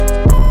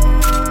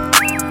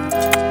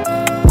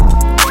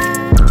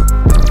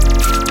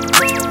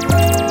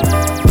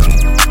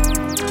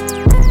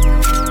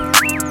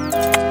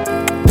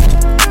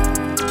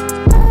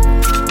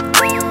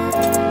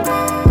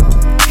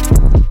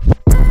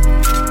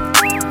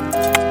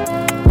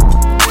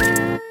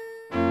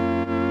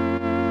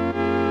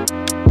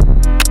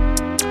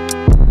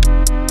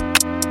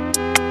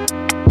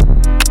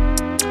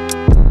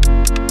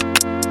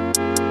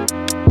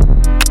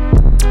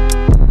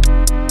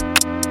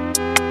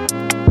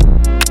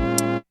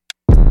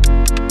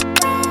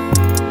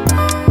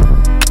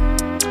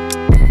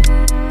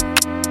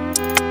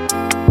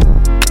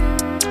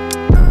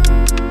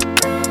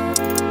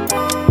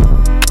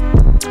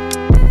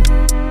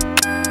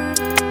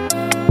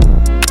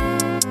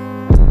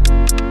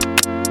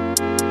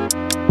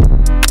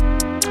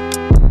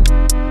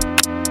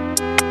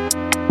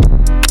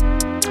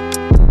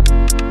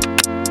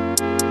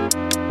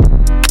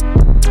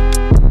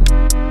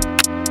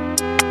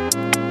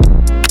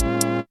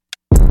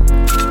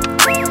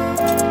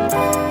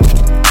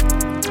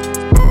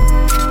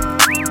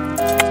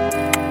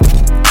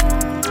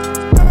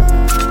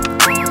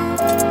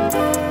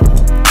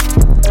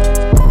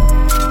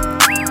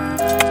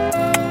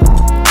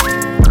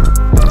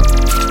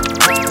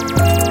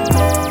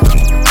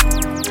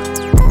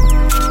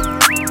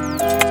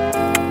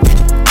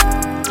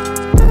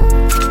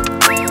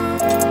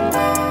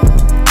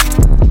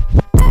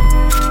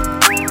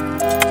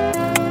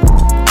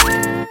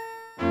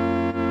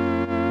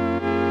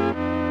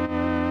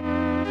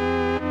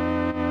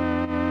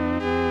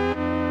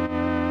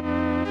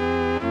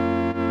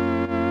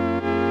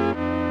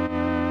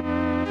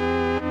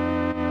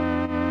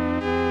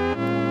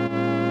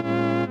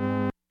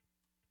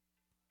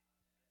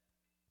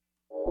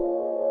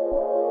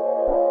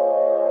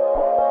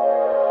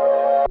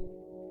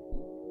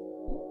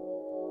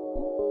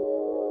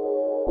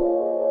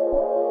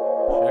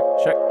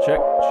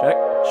Check,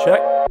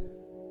 check,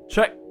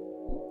 check.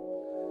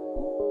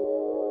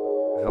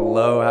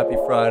 Hello, happy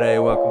Friday.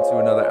 Welcome to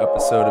another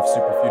episode of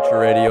Super Future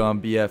Radio on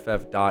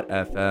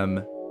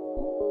BFF.FM.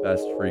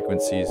 Best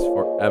frequencies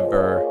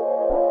forever.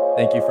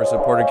 Thank you for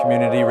supporting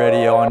community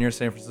radio on your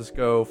San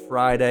Francisco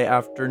Friday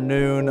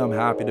afternoon. I'm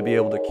happy to be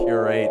able to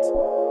curate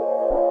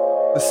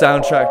the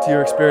soundtrack to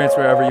your experience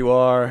wherever you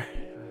are.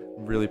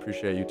 Really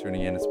appreciate you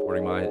tuning in and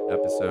supporting my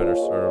episode, or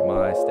sort of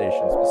my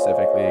station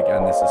specifically.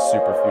 Again, this is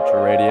Super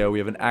Future Radio. We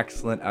have an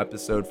excellent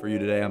episode for you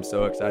today. I'm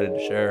so excited to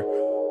share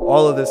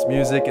all of this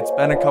music. It's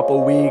been a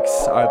couple weeks.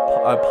 I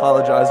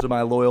apologize to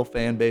my loyal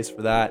fan base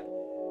for that,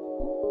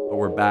 but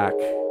we're back.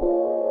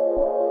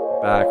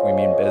 We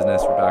mean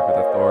business. We're back with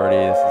authority.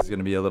 This is going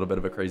to be a little bit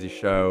of a crazy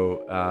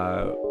show.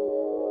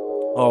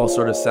 All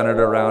sort of centered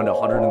around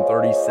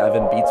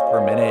 137 beats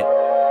per minute.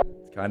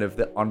 It's kind of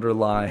the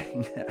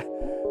underlying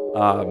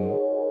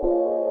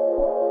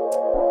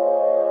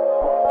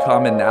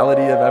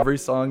commonality of every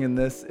song in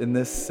this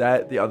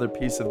set. The other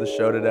piece of the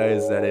show today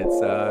is that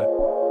it's a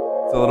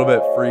little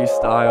bit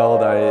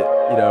freestyled. I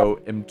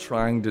am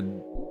trying to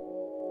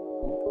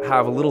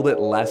have a little bit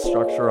less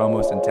structure,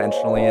 almost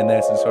intentionally, in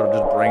this, and sort of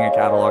just bring a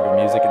catalog of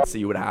music and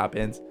see what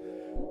happens,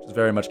 which is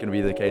very much going to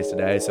be the case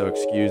today, so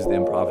excuse the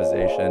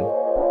improvisation.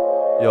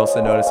 You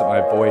also notice that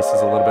my voice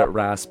is a little bit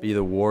raspy.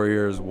 The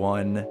Warriors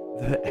won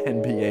the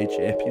NBA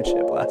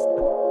championship last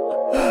night.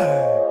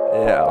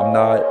 Yeah, I'm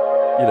not,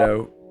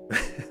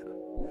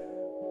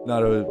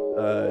 not a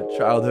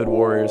childhood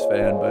Warriors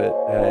fan, but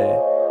hey,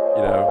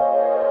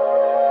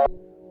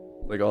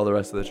 like all the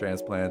rest of the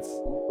transplants,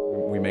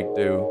 we make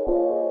do.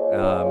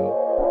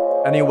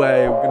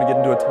 Anyway, we're going to get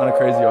into a ton of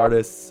crazy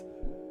artists.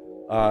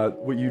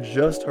 What you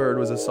just heard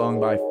was a song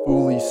by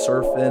Foolie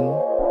Surfin'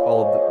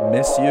 called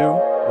Miss You.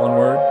 One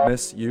word,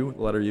 Miss You,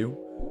 the letter U.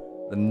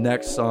 The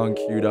next song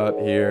queued up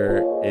here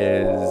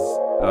is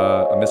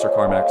a Mr.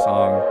 Carmack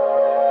song,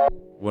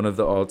 one of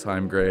the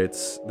all-time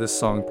greats. This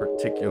song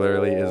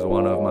particularly is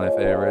one of my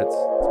favorites.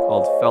 It's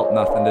called Felt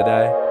Nothing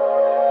Today.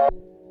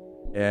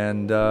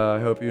 And I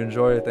hope you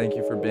enjoy it. Thank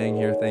you for being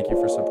here. Thank you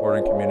for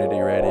supporting community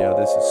radio.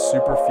 This is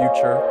Super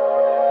Future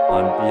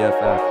on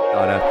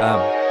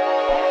BFF.FM.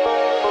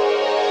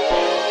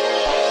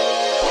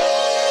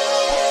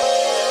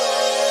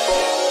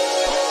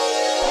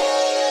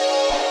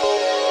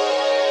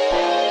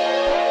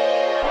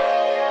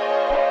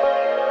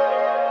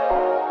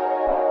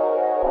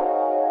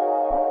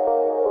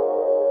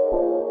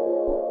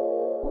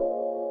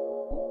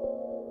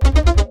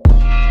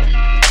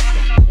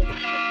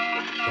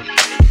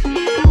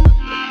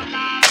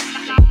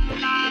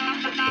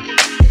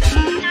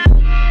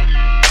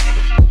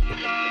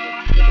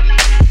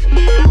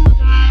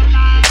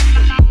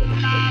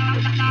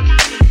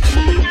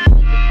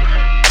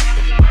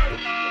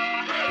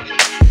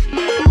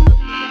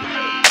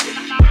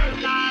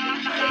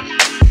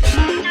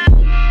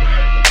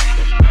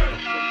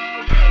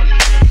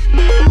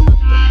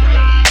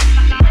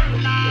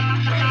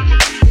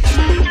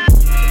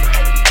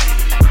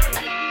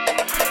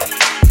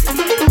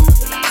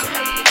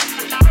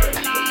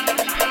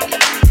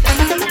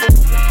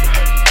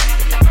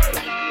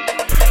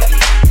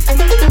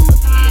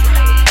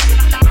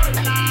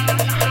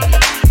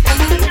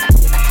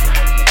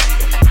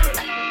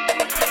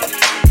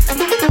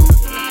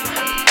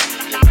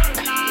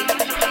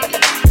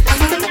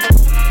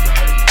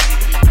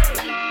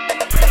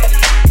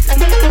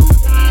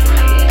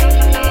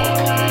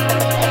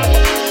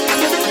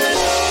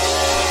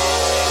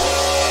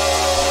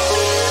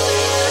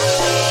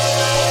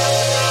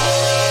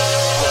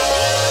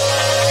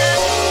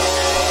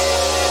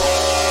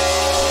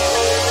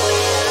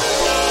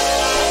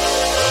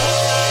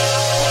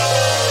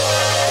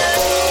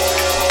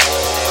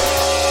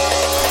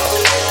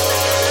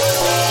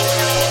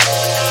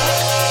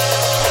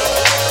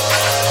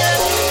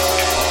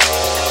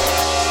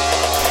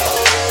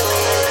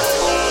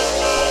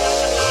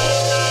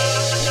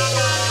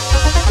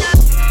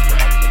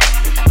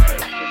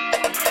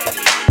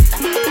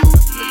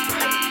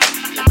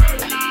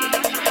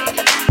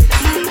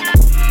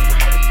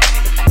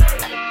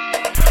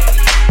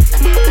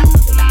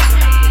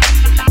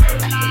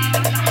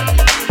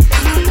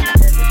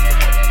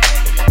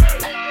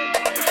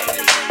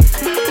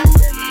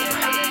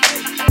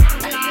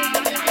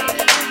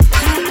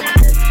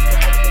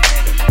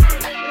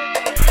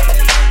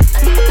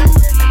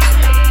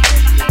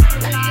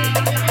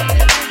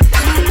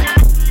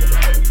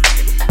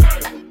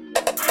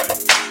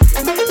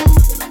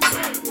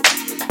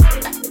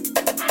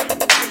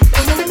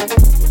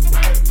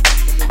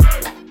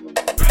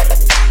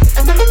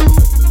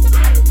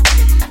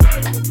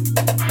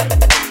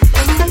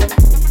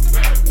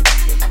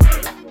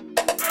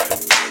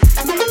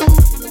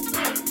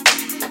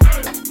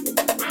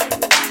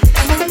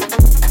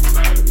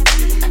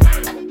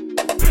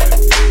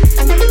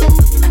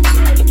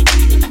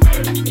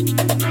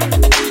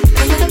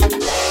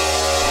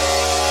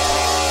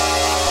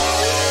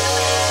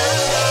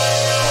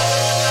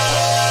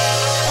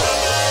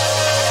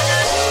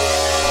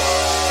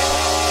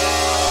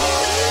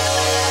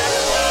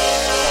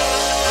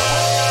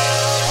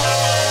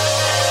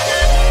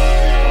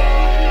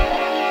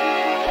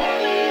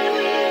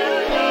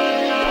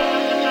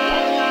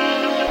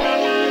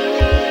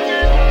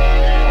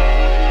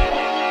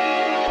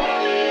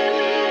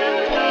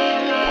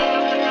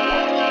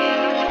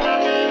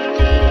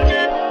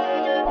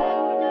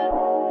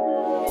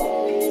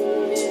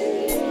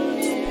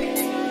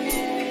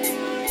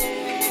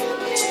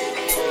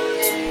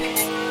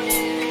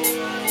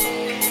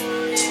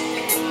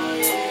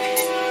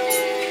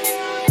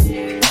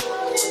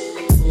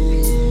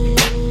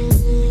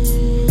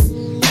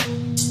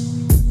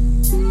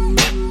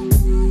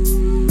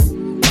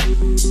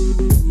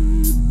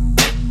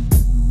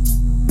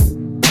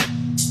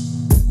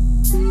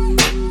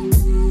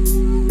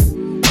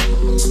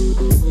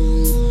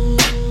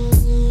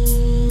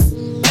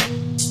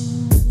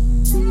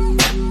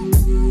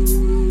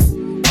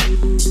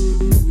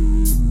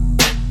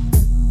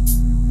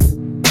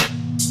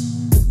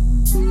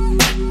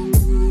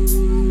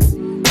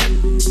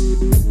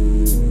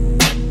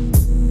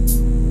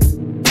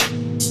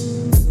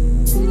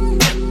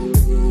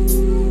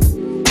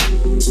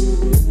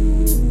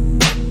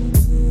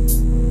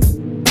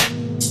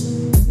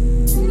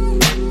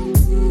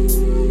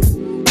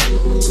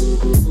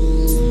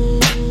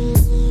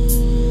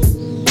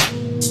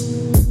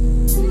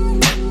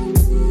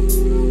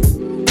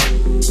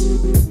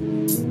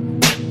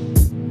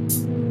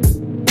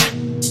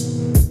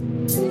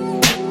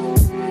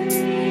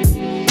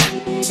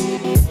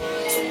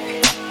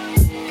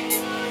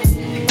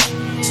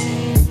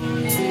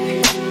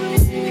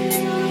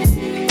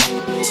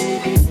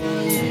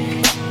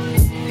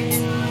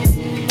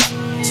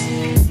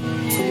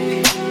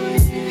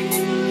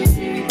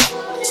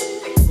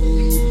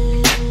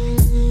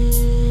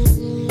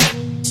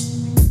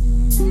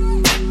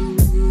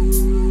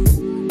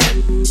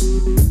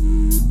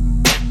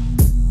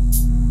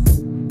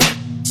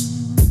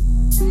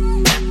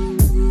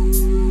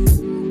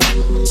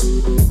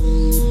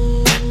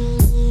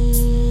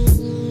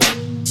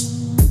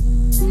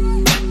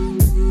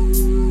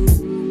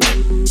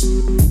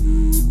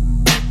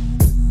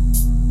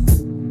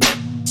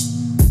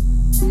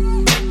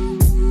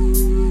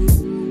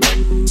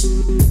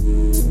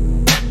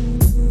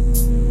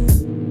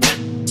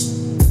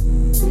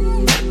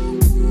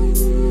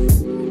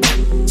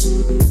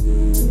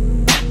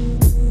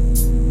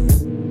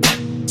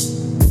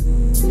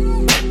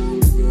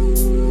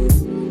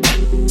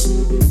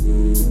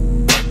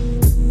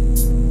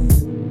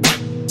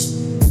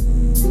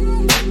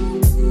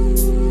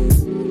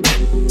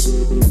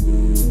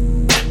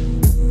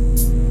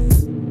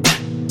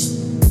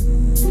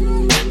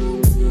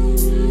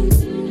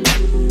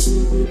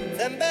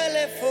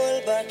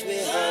 but we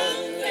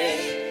hungry.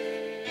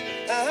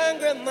 A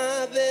hungry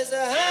mob is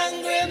a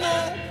hungry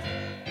mob.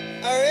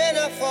 A rain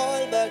a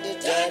fall, but the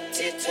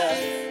dirty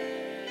tough.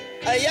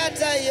 A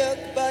yatta yuck,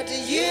 but the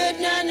youth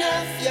not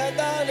enough. You're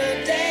gonna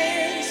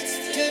dance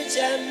to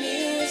jam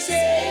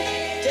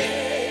music,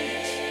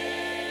 dance.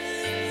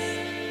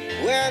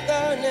 We're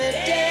gonna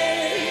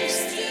dance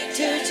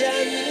to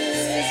jam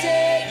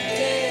music,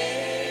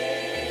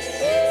 dance.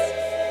 Oh.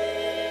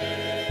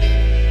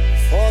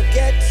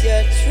 Forget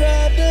your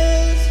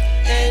troubles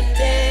and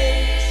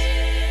dance.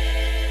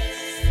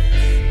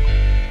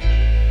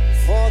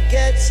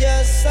 Forget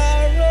your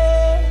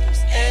sorrows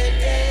and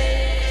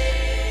dance.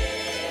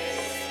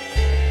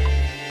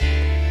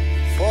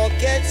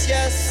 Forget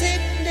your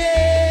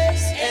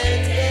sickness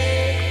and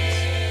dance.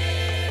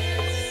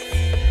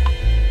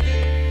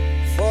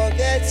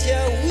 Forget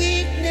your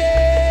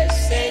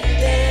weakness and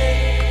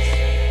dance.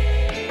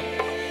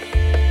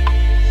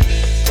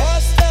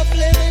 Cost of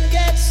living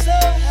gets so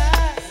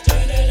high.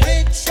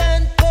 Rich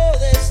and poor,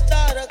 they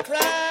start to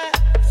cry.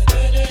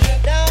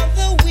 Now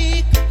the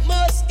weak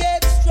must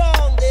get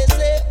strong. They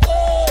say,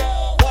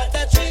 oh, what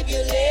a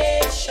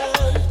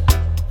tribulation.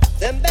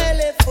 Them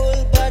belly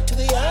full, but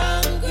we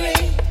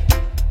hungry.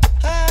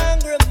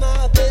 Hungry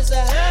mob is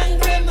a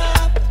hungry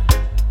mob.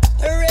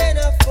 A rain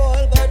a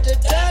fall, but the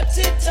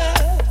dirty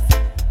tough.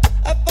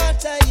 A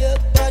butter you,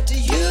 but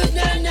you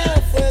not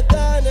enough. We're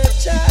gonna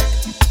chuck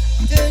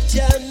to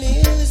jam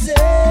music,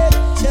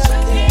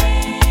 chucking.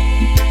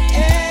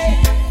 Hey,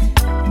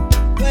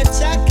 we're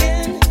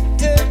chucking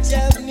to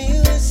jam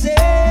music.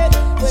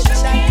 We're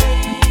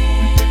chucking.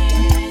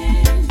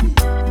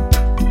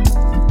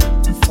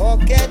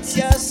 Forget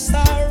your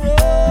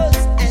sorrows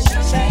and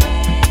chuck.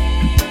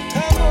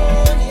 Come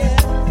on,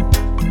 yeah.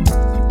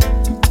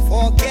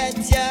 Forget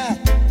your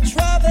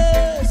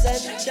troubles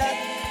and chuck.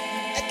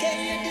 Can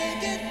you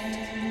dig it?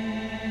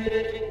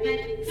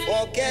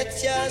 Forget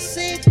your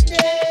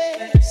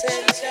sickness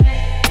and chuck.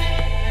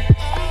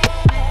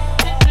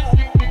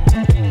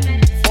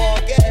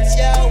 Forget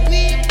your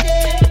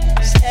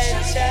weakness and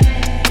chuck.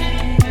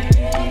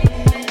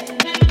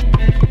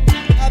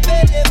 A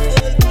belly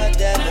full, but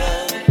they're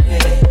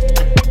hungry.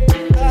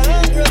 A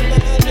hungry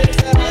mob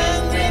is a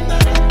hungry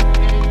mob.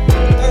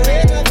 A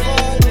rain a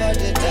fall, but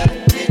the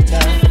dirty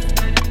tough.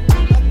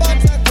 A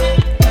butter cook,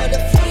 but the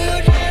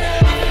food not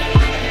up.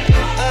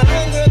 A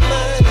hungry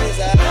man is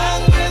a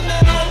hungry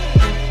man.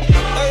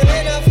 A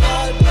rain a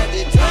fall, but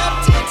the dirty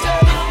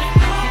tough.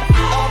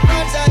 A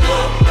butter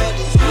cook, but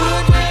the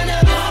food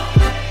not up.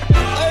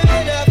 A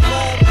rain a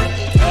fall, but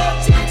the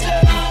dirty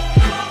tough.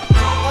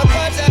 A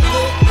butter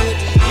cook, but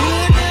the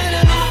food not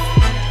up.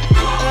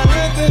 A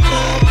hungry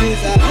man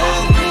is a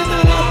hungry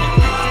man.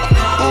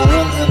 A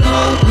hungry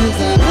man is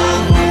a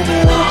hungry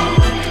man.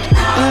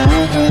 A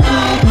hungry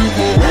man is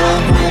a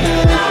hungry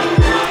man.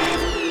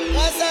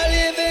 As a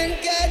living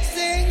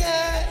getting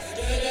high,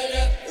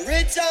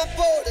 rich and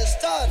poor they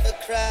start to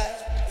cry.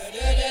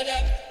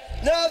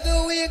 Now the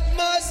weak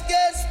must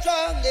get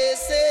strong, they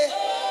say.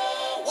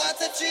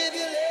 What a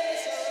tribulation.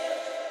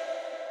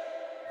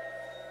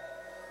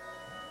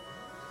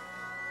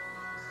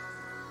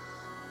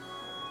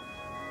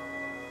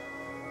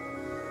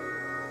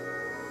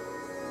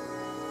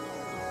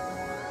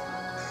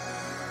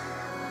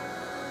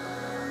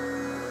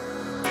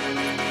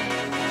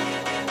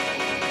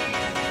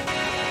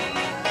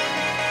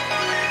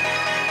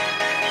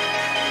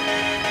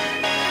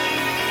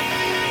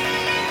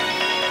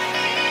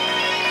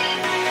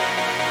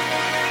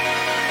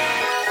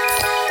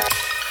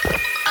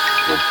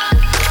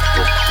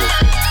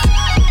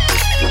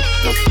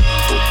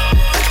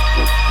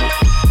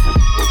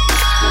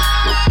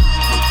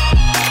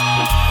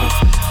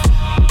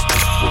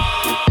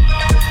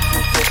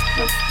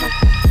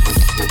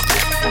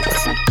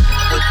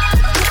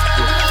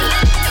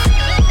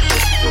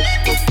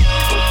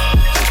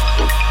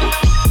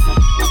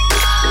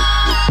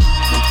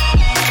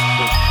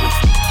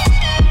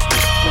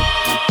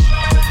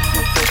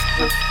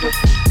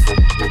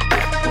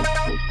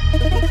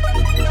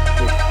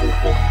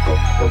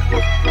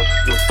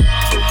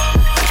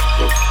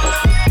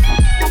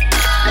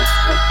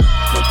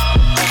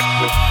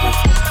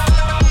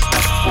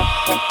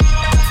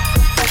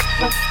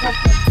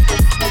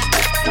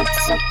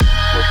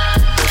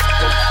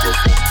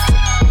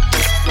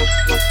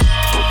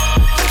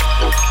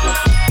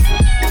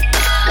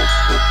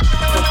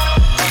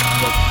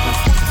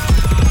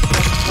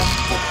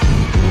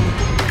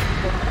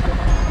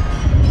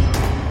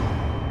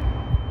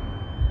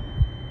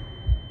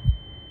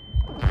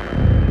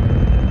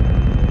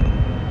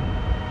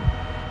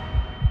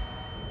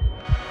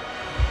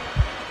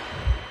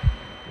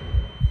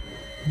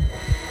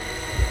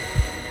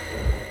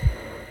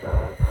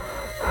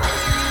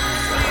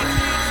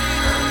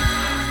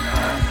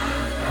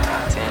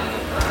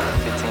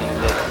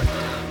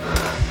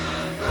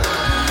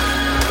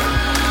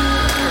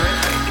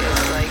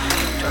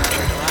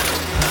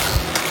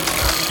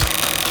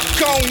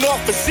 Going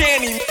off for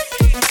Zanny.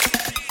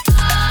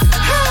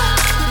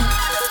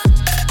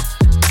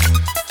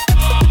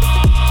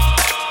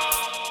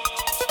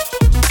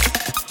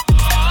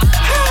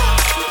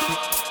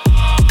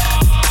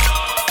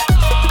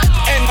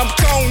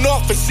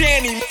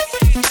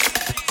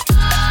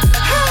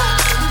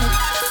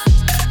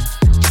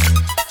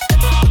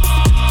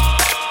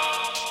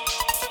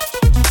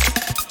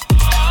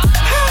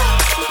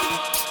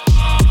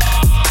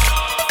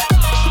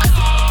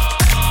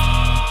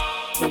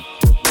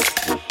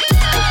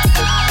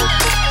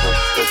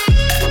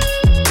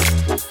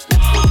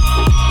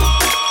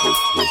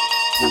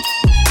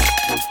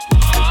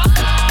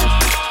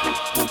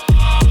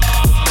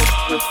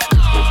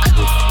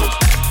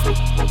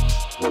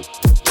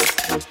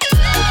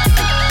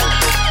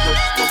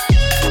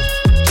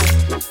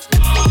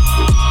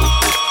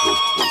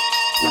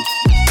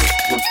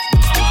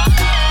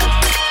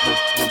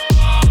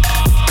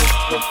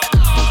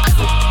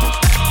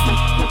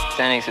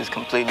 thinks it's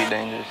completely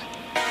dangerous.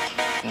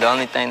 The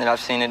only thing that I've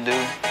seen it do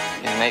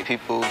is make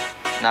people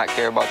not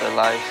care about their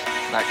lives,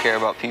 not care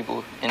about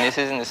people. And this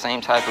isn't the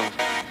same type of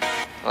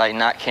like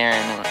not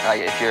caring,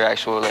 like if you're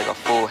actual like a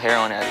full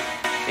heroin addict.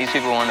 These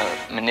people want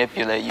to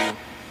manipulate you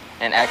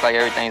and act like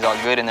everything's all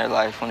good in their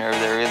life whenever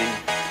they're really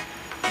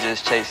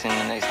just chasing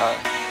the next high.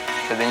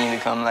 Because then you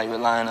become like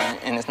relying on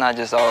it. And it's not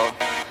just all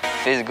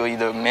physical,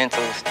 the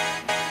mental,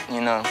 you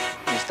know,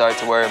 you start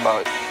to worry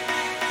about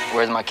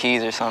where's my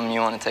keys or something, you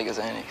want to take a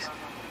Xanax.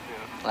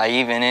 Like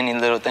even any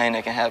little thing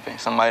that can happen,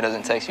 somebody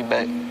doesn't text you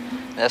back.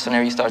 That's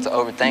whenever you start to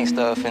overthink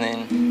stuff and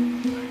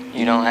then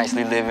you don't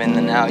actually live in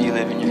the now, you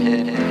live in your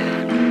head.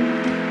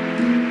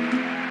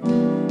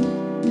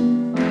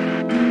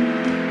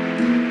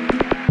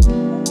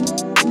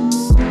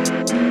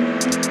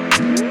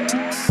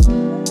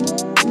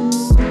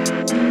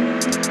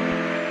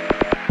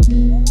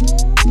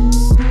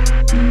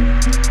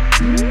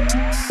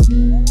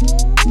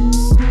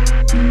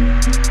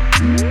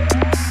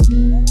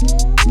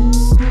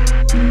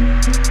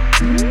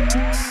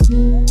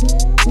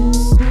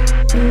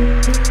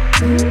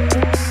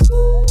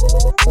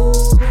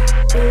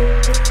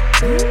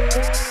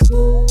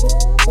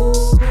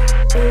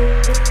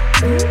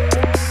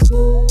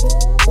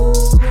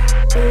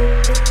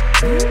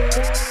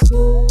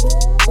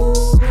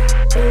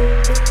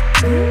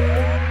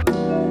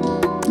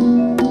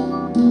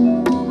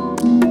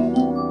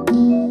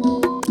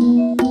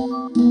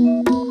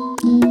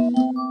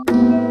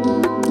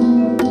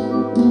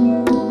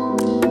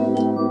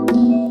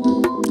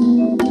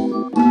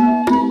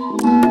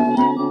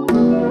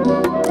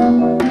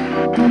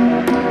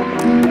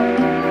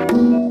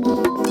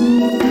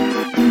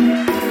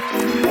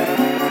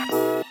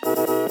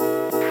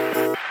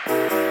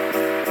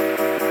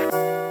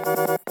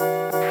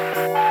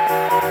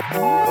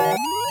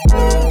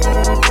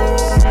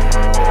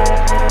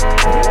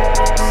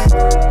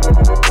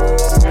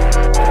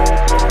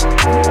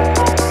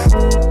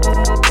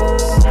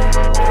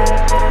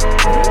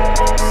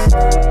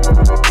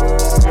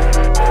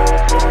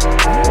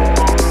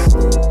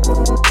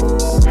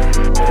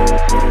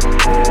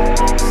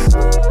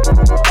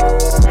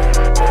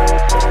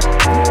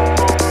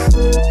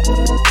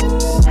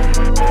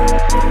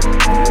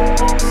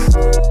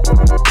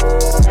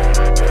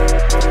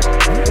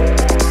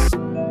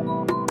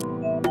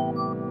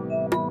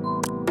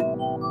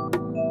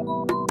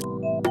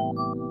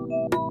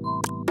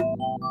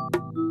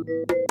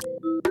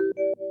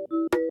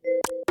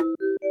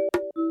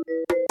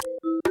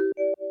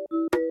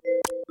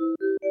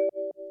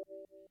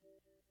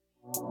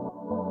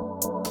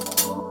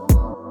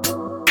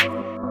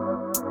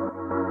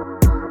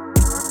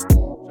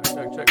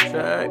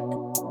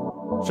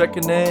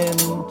 Checking in.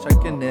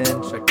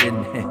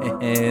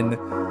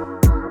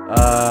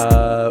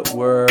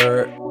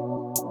 We're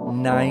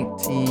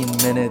 19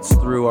 minutes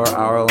through our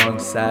hour-long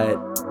set.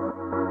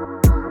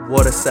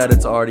 What a set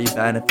it's already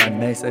been, if I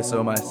may say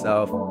so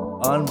myself.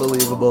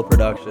 Unbelievable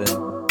production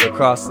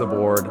across the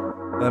board.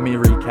 Let me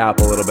recap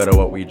a little bit of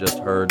what we just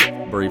heard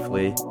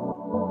briefly.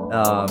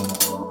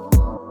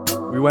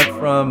 We went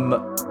from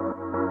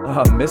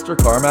Mr.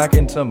 Carmack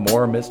into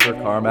more Mr.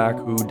 Carmack,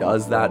 who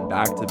does that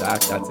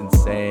back-to-back. That's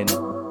insane.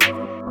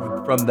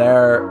 From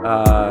there,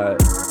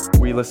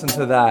 we listened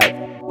to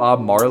that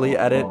Bob Marley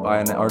edit by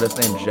an artist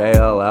named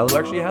JLL, who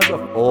actually has a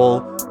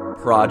full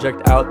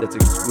project out that's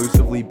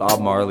exclusively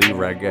Bob Marley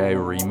reggae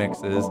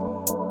remixes,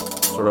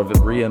 sort of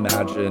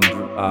reimagined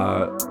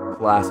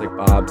classic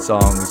Bob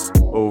songs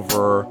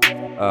over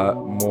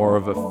more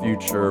of a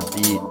future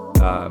beat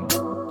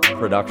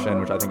production,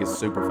 which I think is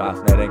super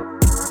fascinating.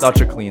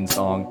 Such a clean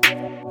song.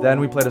 Then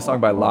we played a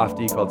song by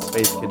Lofty called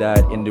Space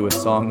Cadet into a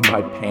song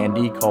by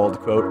Pandy called,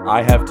 quote,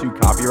 I Have 2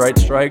 Copyright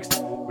Strikes,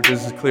 which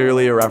is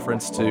clearly a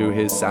reference to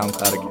his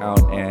SoundCloud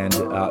account and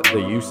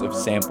the use of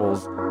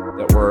samples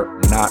that were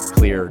not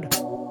cleared.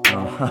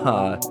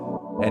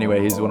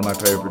 Anyway, he's one of my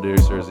favorite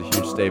producers, a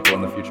huge staple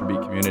in the Future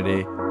Beat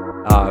community.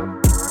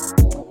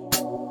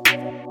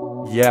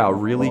 Yeah,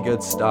 really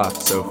good stuff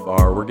so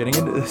far. We're getting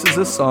into, this is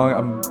a song,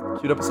 I'm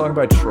queued up a song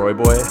by Troy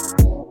Boy.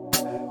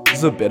 This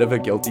is a bit of a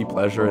guilty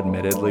pleasure,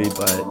 admittedly,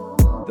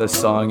 but the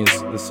song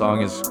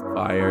is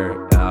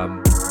fire.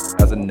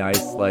 Has a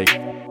nice like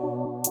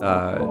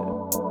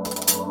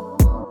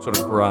sort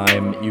of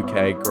grime,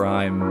 UK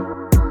grime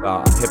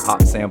hip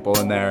hop sample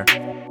in there.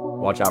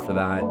 Watch out for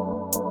that.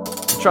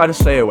 I try to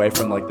stay away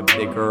from like the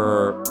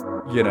bigger,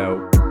 you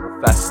know,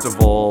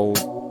 festival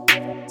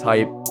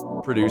type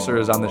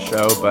producers on the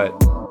show, but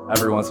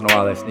every once in a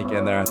while they sneak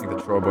in there. I think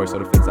the Troy Boy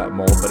sort of fits that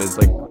mold, but has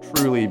like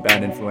truly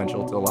been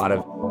influential to a lot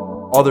of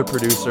other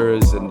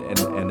producers and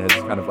has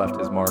kind of left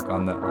his mark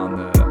on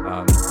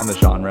the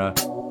genre,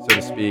 so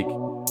to speak.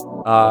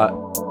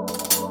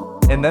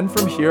 And then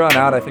from here on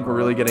out, I think we're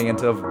really getting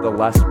into the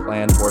less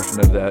planned portion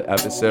of the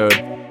episode.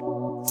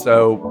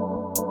 So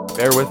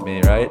bear with me,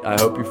 right? I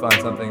hope you find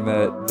something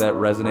that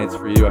resonates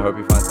for you. I hope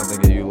you find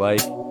something that you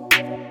like.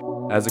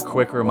 As a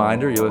quick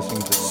reminder, you're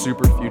listening to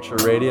Super Future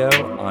Radio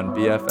on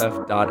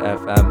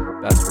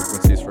BFF.FM. Best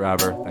frequencies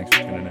forever. Thanks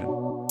for tuning in.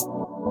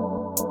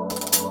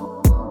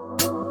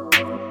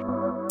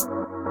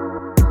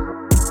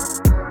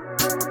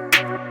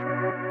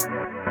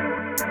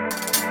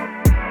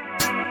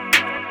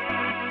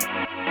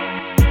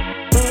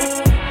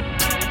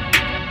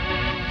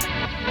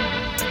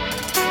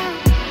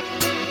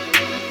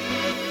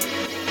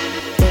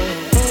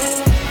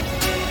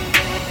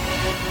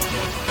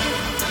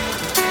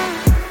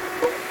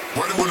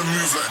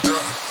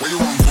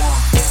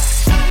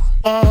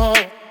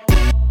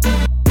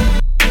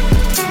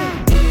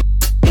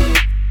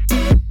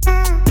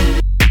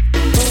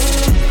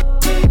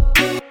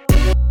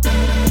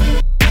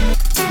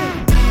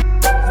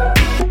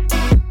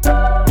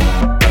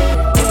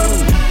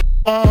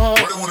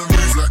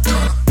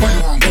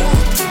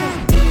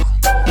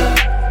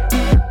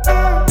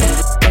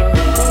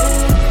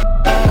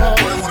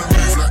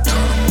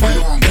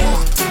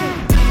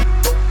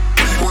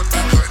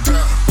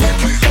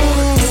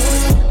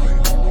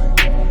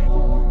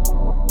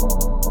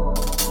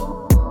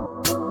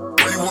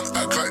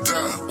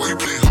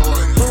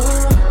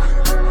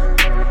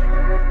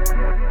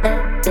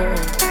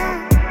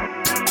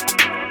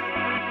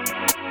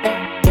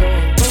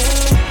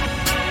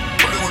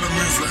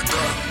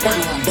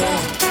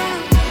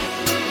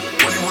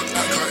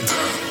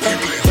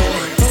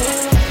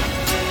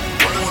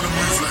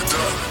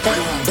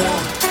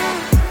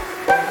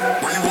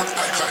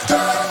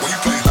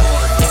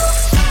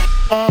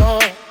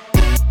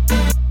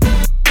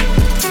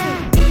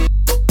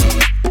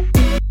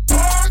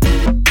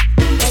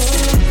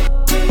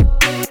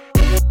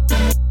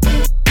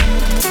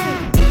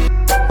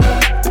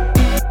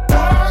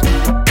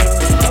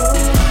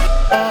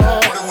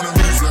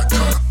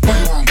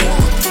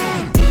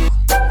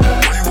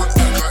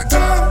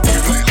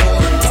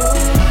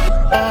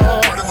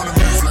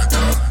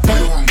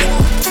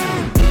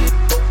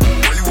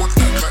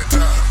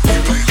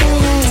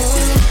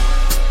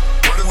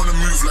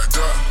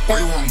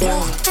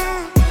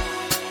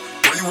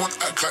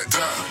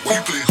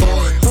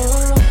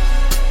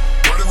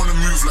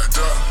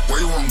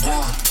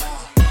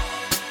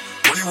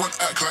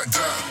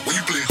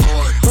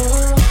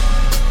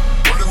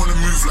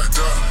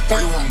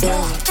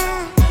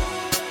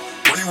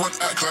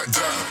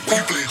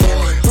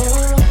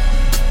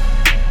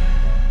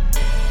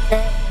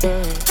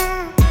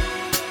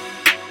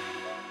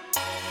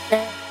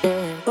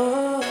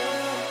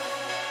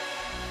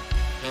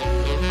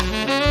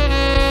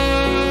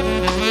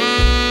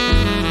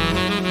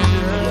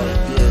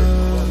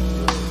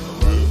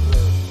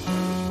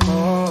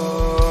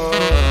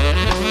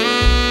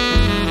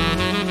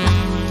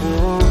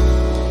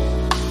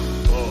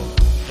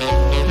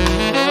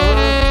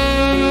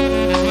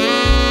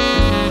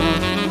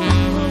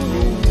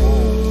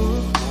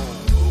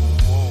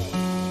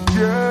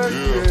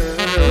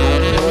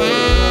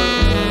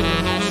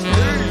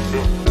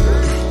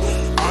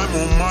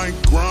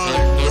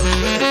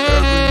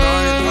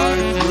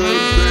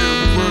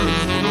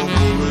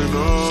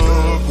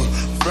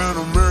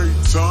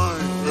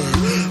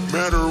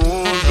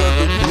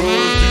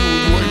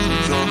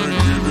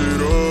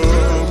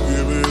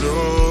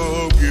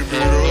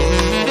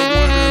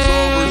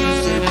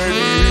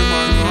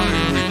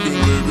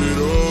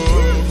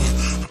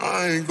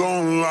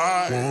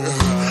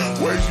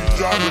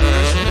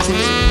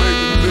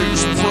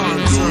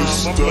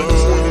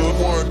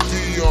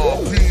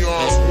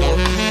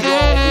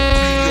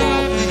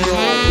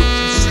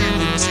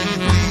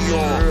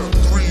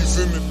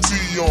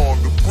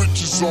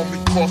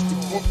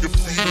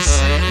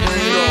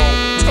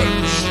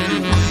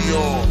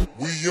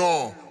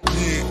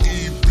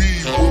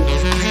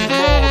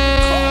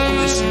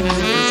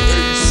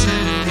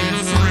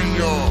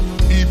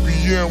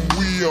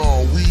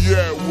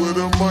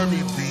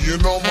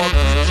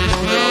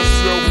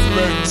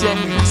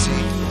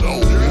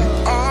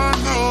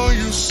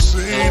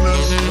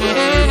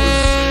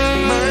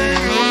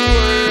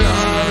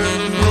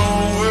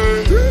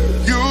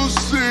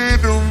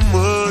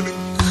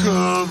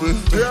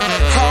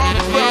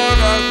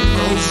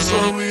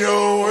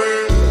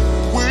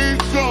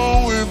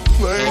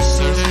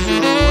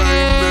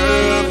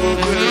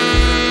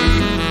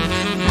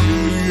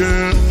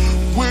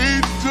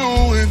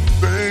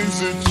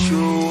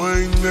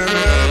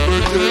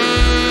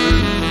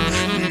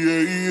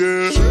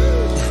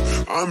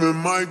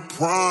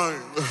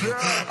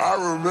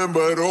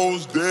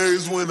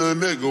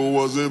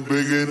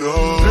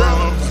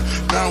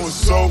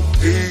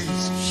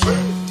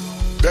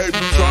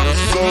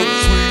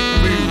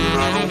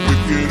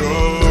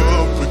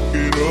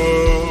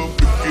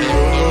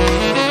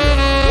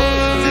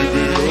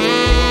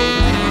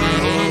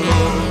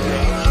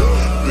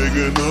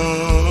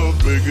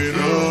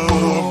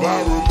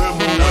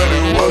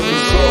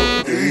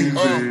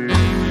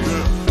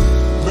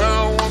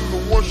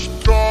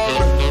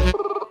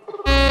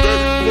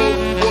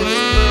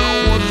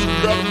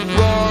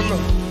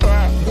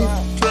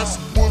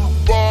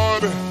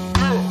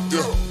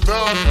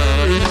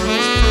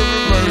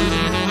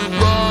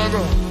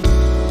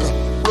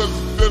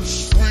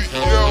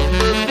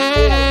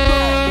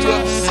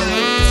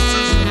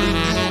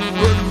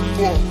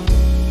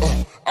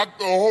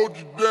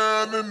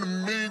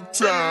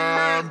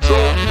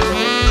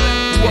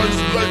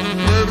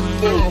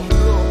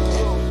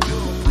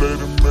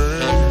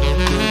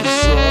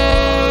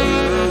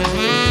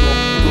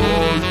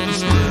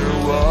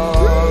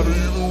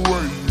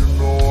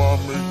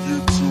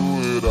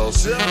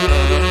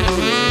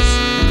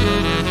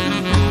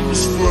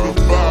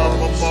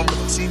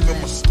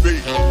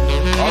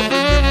 I've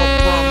been in my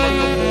prime like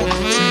I'm on the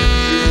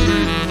TV.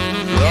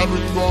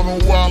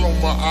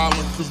 my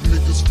island cause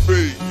niggas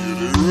fake, yeah,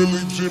 they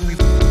really Jimmy.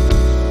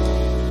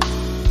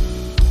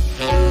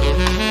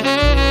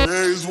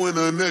 Days when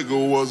a nigga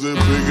wasn't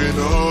big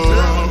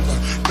enough,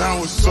 now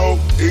it's so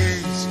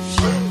easy.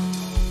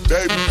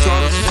 They be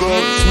tryna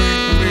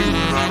subtweet me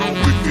when I don't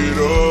pick it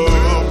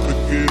up,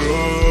 pick it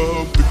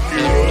up, pick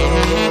it up.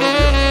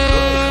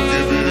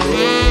 Give it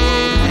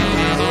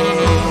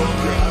up,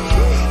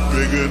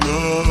 give it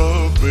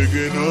up. Big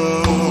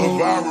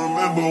enough, I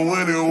remember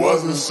when it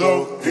wasn't so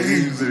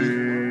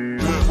easy.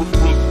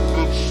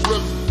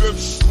 That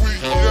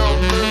sweet young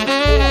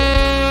metaphor.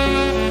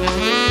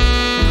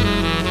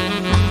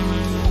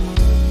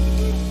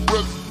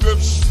 That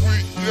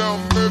sweet young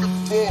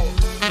metaphor.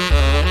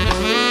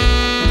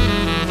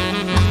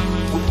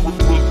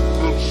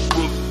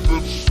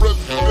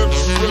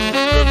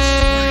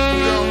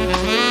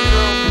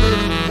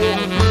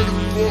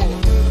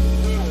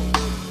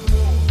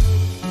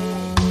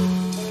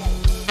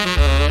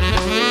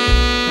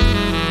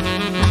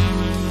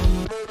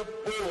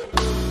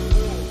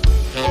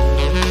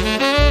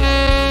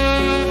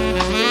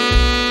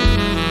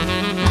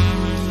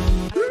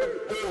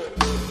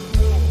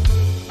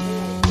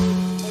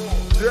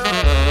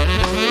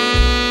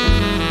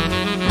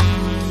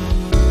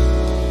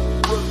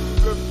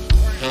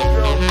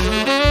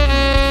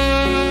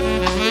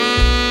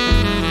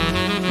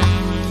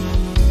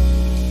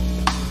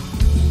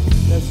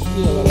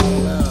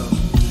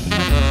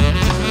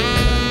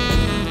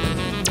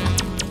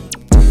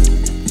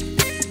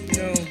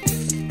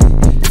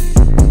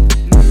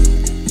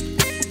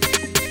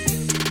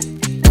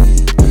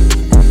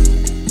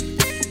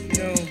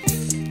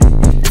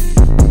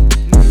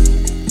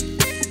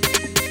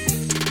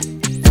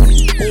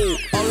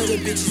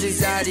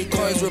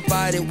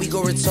 We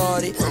go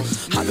retarded.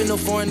 Hop in the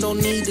foreign,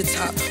 don't need the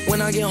top. When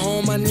I get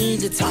home, I need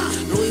the top.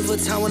 Louis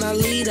Vuitton when I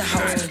leave the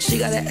house. She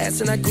got an ass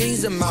and I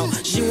grease them out.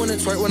 She wanna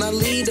twerk when I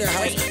leave the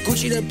house.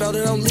 Gucci the belt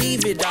and don't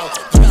leave it out.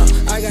 Yeah,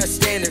 I got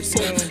standards.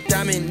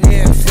 Diamond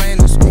near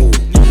Flanders. Ooh.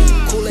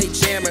 Kool-Aid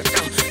jammer.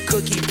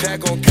 Cookie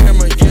pack on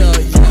camera. Yeah,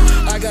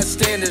 yeah. I got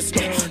standards.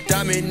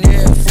 Diamond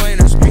near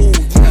Flanders. Ooh.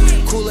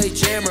 Kool-Aid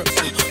jammer.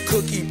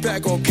 Cookie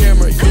pack on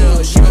camera.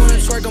 Yeah, she wanna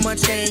twerk on my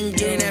chain,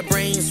 getting that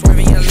brain,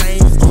 swerving your lane.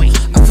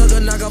 Took a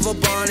knock off a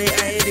bonnet,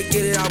 I had to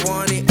get it, I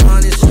want it,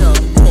 honest, yeah.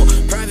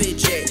 Private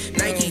jet,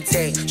 Nike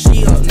tag,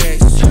 she up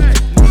next.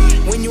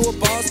 When you a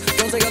boss,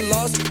 don't take a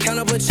loss, count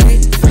up a check.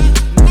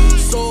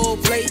 Soul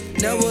plate,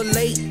 never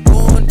late, go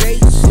on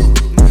dates.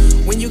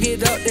 When you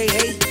get up, they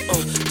hate,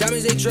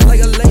 diamonds they drip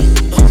like a lake.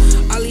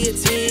 I leave a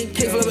 10,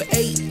 kick flip a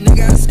 8,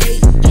 nigga I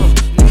skate.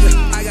 Nigga,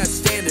 I got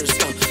standards,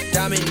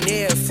 diamond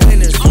near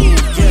Flanders.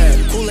 Yeah,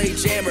 Kool-Aid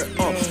jammer,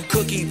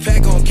 cookie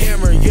pack on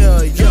camera,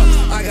 yeah,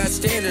 yeah. I got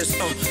standards,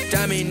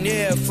 diamond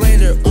near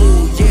Flanders,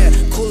 ooh, yeah.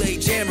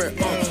 Kool-Aid jammer,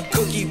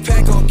 cookie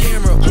pack on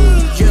camera,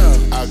 ooh, yeah.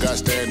 I got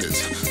standards,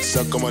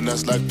 suck on my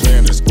nuts like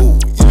planners, ooh.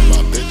 Yeah,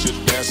 my bitch a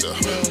dancer,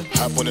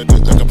 hop on the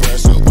dick like a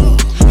presser, ooh.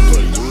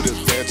 Put it through the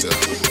Fanta,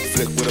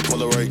 flick with a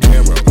Polaroid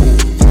camera, ooh.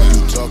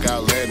 You talk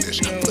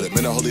outlandish, put him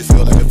in a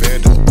Holyfield like a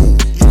vandal, ooh.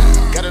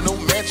 Yeah. Got a new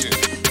mansion,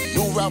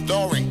 new Ralph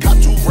Lauren, got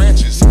 2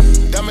 ranches.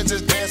 Diamonds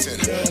is dancing,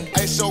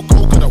 ice so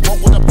cold, could I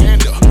walk with a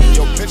panda.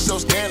 Yo, bitch so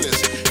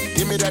scandalous,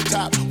 give me that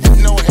top with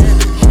no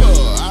handed.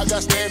 I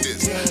got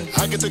standards,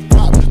 I get the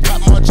crop,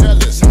 got more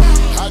jealous.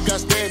 I got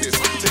standards,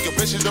 take a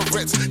bitch to the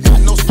Ritz, got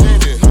no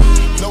standard,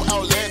 no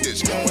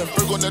outlandish. When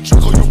Ferg on the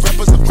truck, you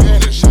rappers are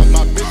Spanish.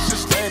 My bitch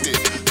is standard,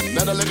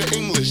 not a lick of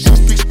English, she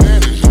speaks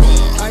Spanish.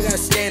 I got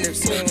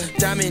standards,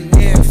 diamond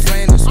near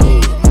Flanders,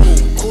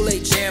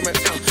 Kool-Aid jammer,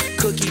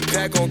 cookie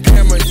pack on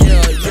camera,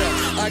 yeah,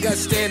 yeah. I got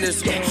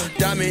standards,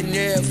 diamond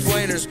near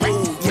Flanders,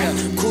 ooh, yeah.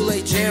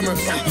 Kool-Aid jammer,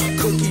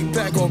 cookie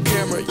pack on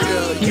camera,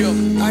 yeah,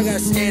 yeah. I got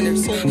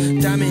standards,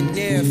 diamond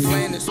near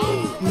Flanders,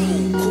 ooh,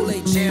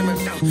 Kool-Aid jammer,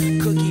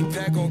 cookie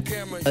pack on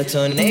camera. A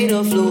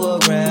tornado flew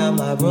around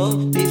my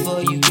room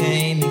before you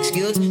came.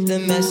 Excuse the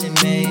mess it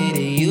made.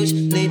 It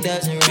usually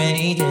doesn't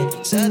rain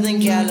in Southern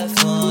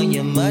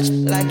California, much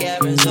like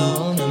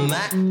Arizona.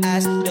 My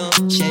eyes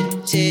don't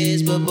shed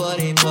tears, but boy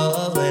they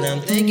pour when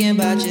I'm thinking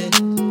about you.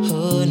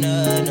 Oh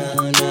no,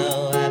 no,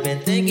 no, I've been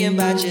thinking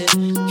about you.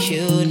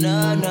 You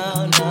no,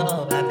 no,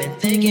 no, I've been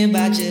thinking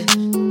about you.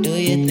 Do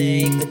you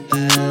think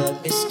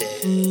about me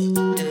still?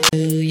 Do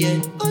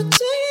you? Or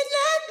do you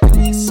not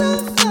think so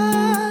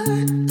far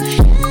ahead?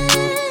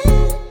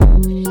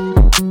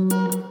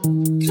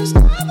 'Cause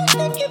I've been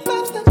thinking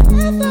about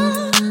forever.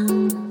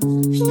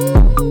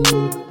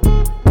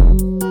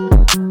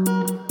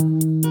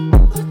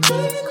 Or do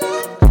you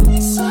not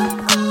think so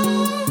far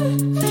ahead?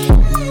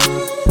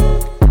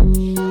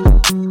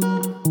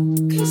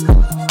 'Cause I've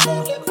been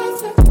thinking about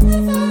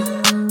forever.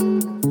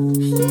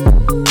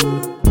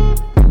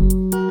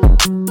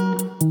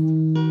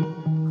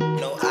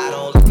 No, I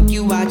don't like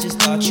you, I just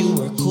thought you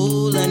were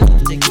cool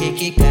enough to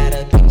kick it. Got a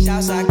beach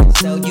house, I can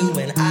sell you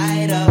an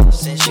idol.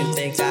 Since you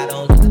think I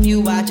don't love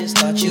you, I just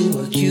thought you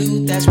were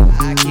cute. That's why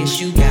I kiss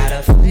you. Got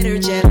a fighter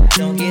jet, I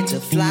don't get to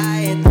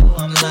fly it though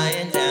I'm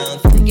lying down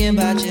thinking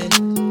about you.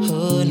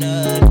 Oh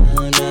no,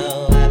 no,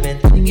 no, I've been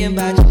thinking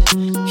about you.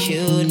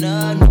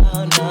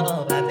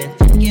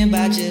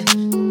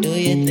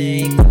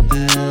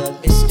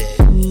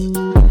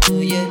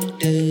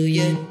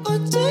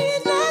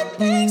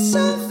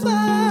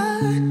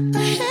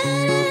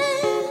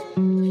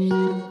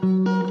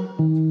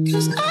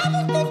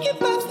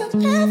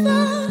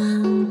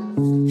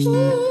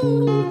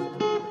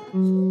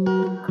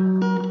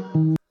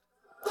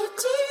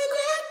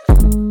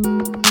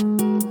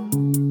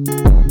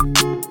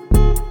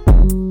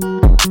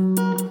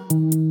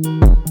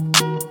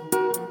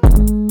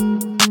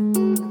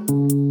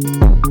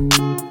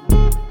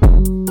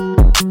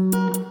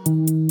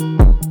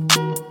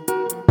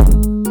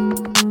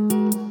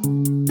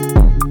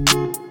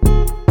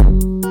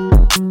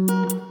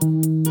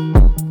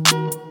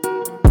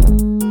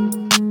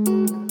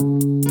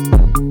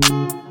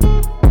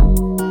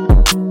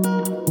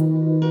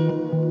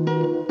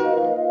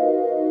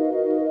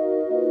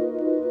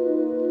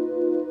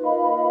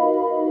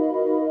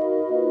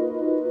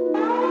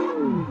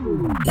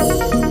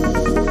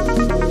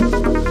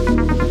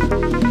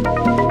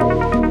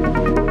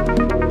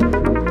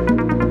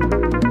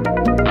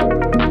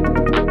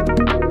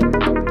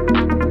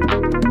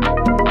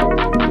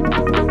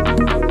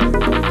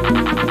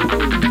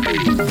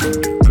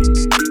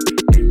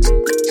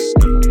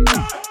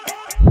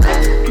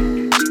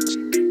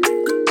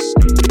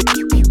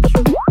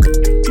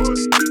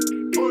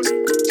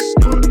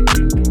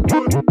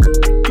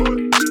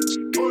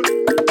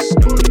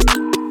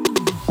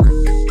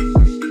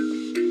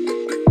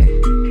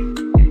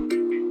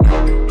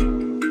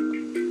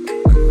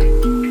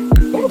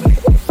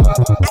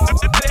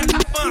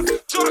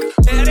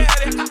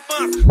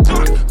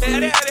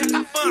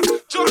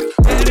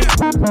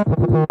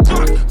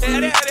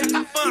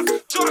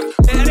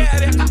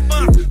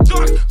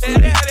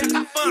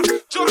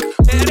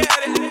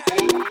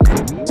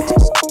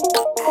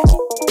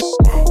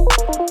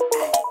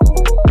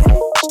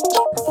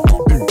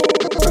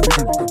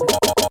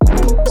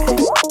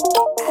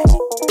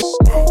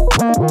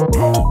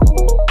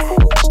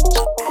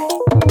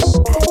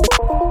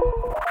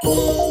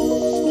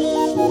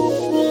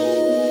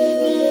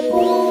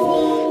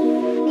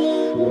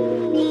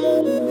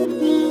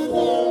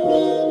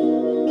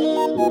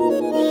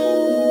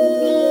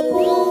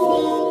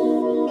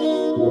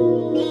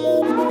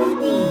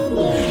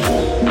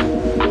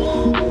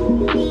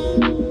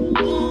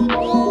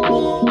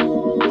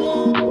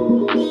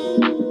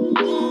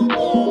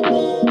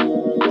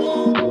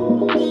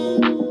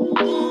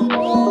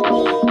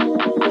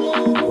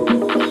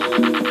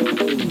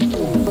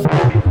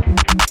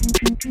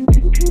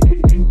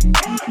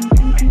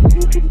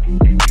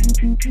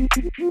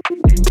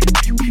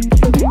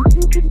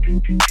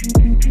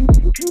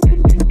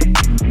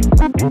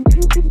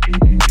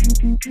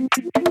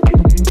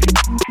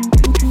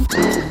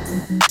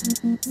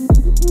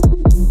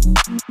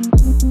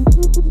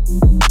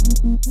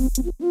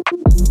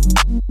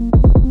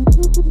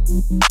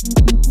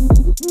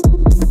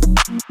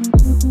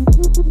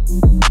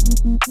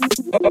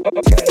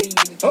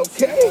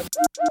 Okay.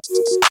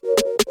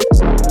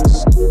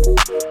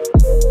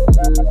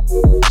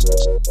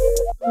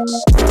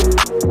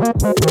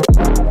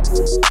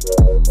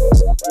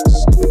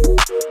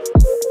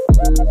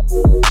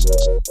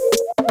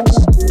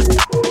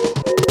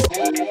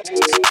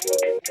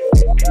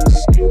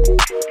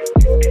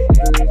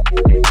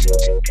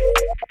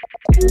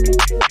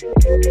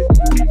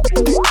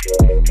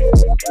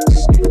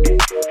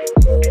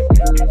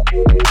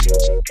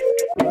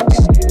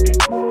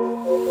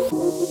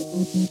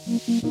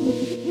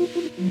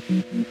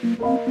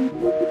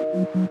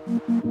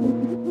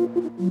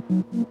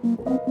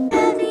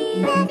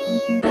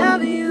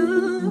 Love you. Love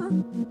you.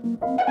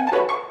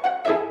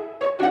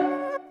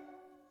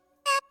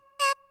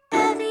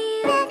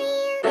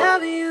 Love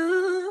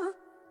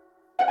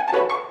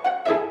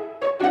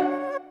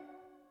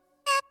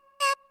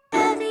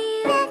you.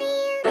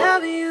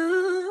 Love you. Love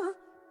you.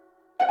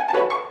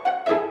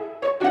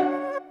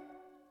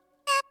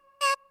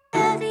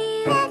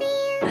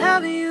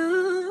 Love you. Love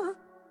you.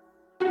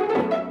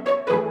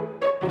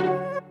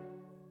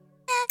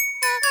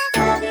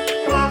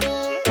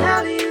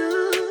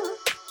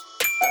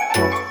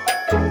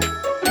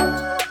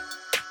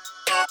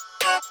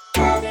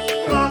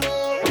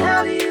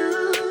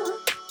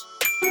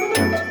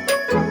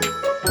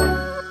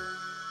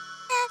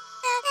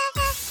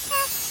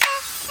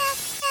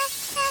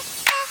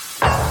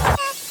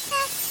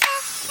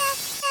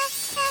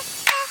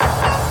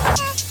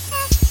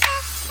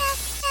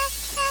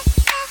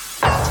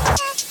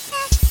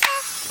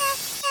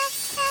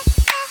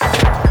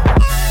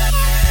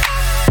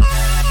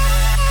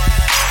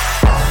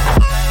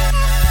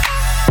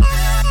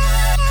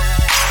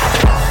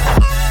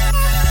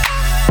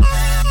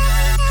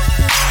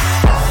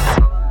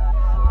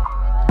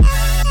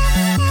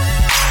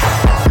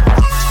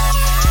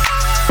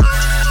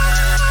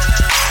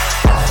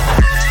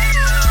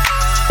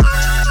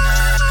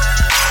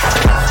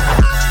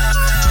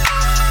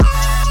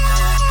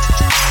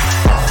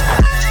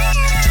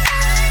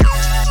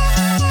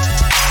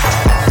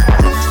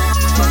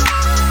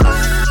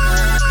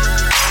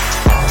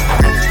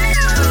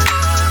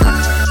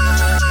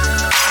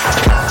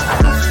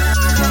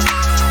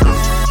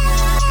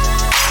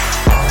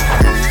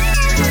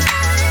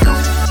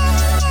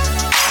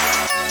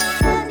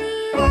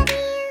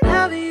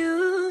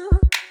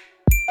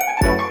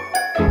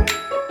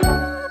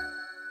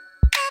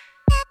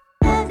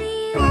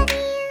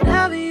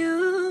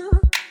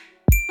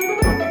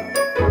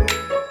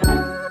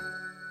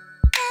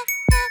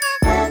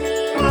 you.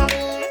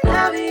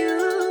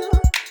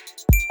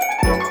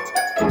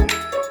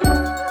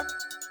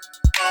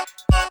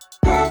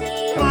 Love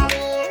you.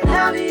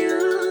 Love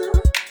you.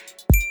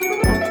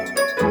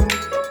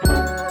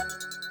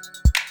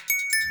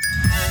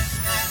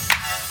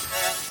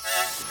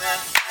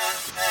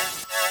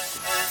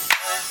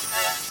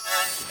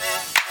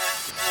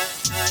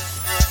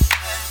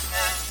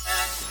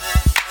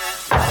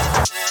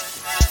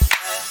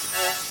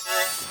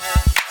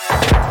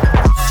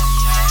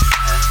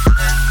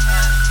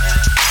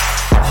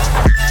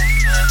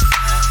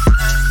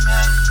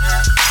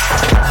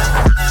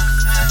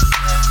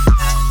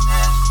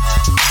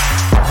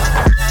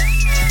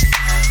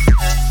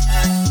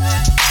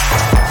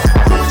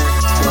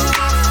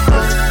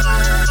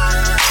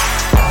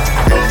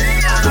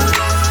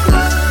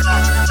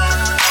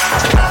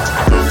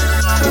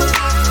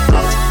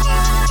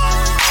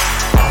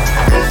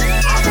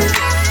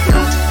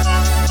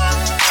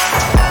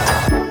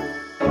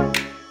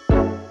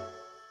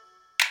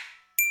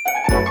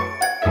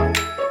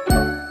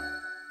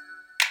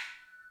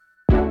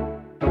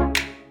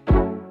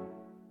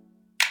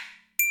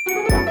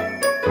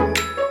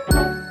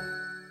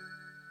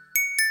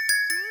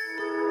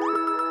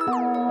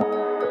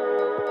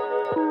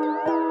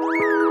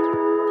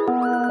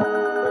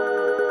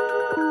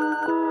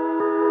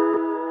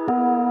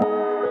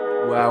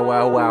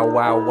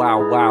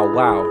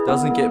 Wow.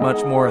 Doesn't get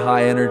much more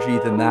high energy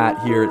than that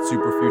here at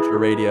Super Future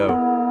Radio.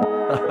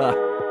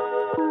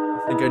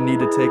 I think I need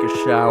to take a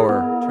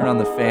shower. Turn on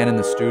the fan in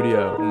the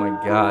studio. Oh my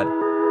god.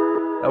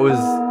 That was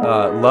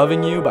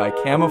Loving You by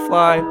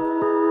Camoufly.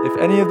 If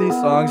any of these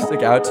songs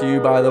stick out to you,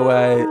 by the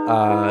way,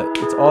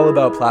 it's all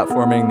about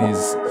platforming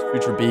these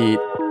future beat,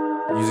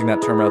 using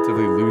that term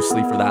relatively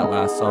loosely for that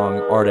last song,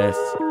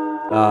 artists.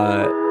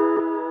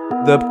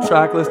 The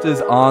track list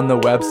is on the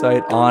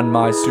website, on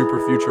my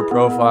Super Future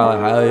profile. I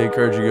highly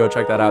encourage you to go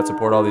check that out,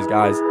 support all these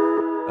guys.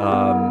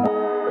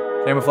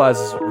 Camouflage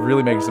is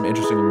really making some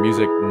interesting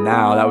music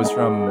now. That was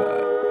from,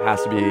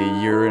 has to be a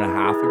year and a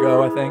half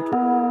ago, I think.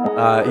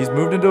 He's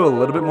moved into a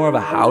little bit more of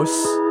a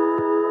house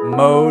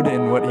mode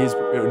in what he's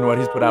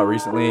put out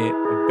recently.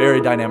 A very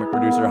dynamic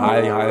producer,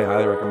 highly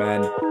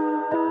recommend.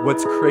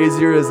 What's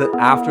crazier is that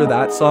after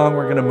that song,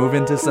 we're gonna move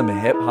into some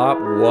hip hop.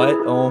 What?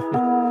 Oh,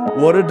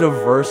 What a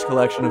diverse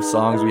collection of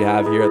songs we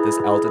have here at this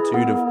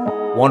altitude of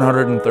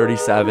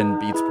 137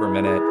 beats per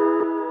minute.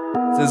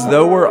 It's as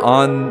though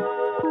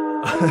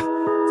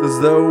it's as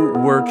though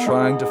we're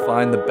trying to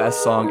find the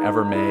best song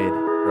ever made,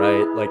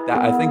 right? Like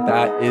that. I think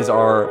that is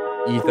our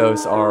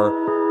ethos, our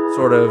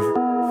sort of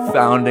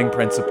founding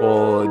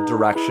principle,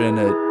 direction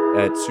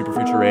at Super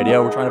Future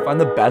Radio. We're trying to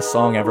find the best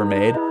song ever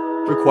made.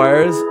 It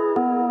requires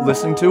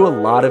listening to a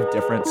lot of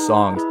different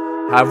songs.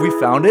 Have we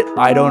found it?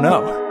 I don't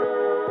know.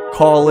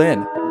 Call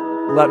in.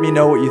 Let me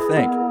know what you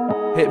think.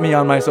 Hit me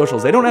on my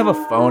socials. They don't have a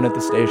phone at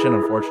the station,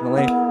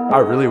 unfortunately. I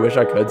really wish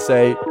I could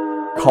say,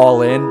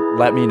 call in,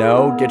 let me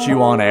know, get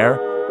you on air.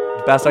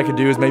 Best I could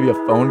do is maybe a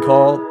phone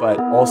call, but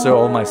also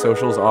all my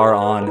socials are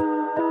on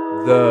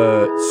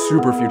the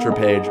Super Future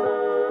page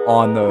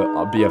on the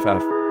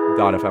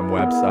BFF.FM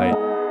website.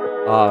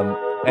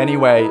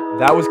 Anyway,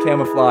 that was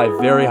Camoufly,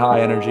 very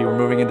high energy. We're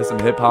moving into some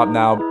hip hop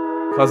now.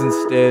 Cousin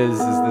Stiz is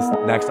this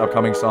next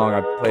upcoming song. I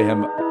play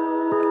him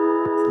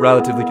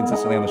relatively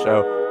consistently on the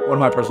show. One of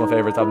my personal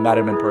favorites. I've met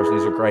him in person.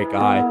 He's a great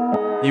guy.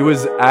 He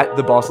was at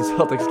the Boston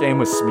Celtics game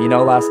with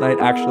Smino last night,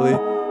 actually.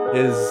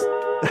 His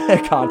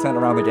content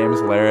around the game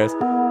is hilarious.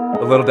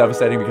 A little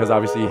devastating because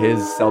obviously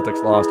his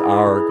Celtics lost,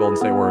 our Golden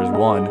State Warriors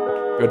won.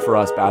 Good for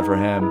us, bad for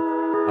him.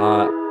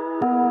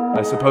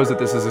 I suppose that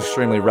this is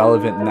extremely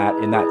relevant in that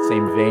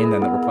same vein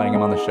then that we're playing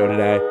him on the show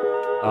today.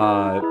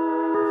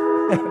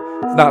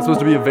 It's not supposed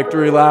to be a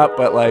victory lap,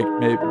 but like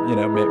maybe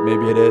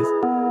it is.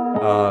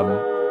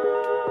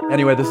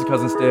 Anyway, this is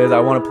Cousin Stiz.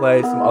 I want to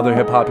play some other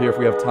hip hop here if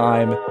we have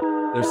time.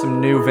 There's some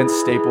new Vince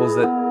Staples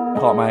that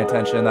caught my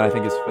attention that I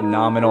think is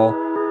phenomenal.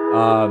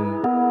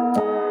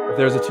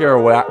 There's a Tierra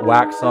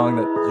Whack song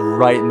that's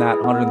right in that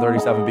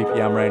 137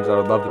 BPM range that I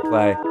would love to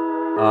play.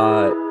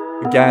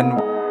 Again,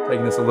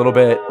 taking this a little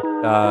bit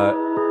off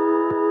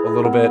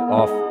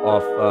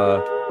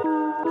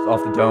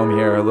the dome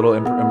here, a little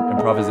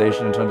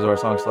improvisation in terms of our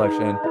song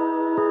selection.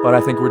 But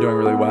I think we're doing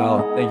really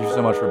well. Thank you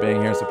so much for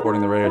being here and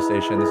supporting the radio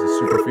station. This is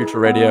Super Future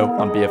Radio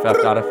on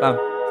BFF.FM.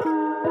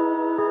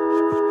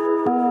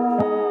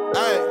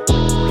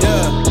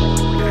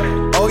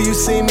 You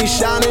see me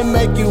shining,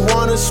 make you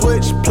wanna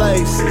switch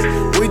places.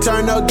 We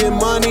turn up, get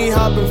money,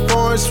 hopping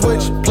foreign,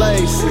 switch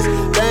places.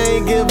 They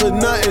ain't give a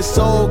nothing,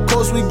 so of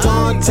course we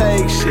gon'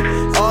 take shit.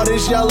 All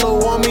this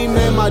yellow on me,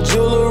 man, my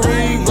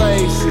jewelry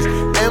races.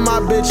 And my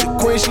bitch a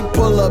queen, she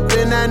pull up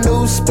in that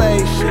new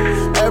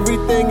spaceship.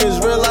 Everything is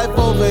real life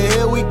over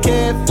here, we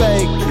can't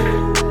fake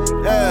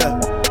it. Yeah,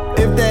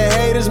 if they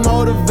hate is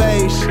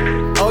motivation.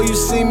 Oh, you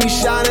see me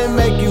shining,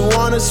 make you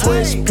wanna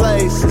switch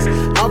places.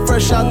 I'm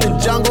fresh out the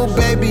jungle,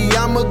 baby,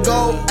 I'ma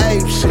go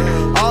ape shit.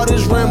 All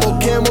this Rambo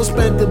Camel,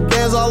 spent the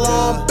bands all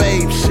on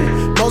babe shit.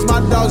 Most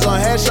my dogs on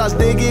headshots,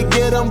 dig it,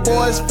 get them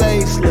boys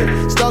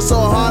facelift. Stuff so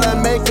hard, I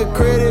make a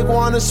critic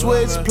wanna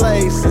switch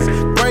places.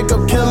 Break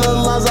up killer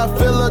lungs, I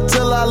feel her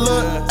till I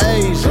look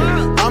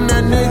Asian. I'm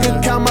that nigga,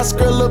 count my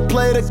Skrilla,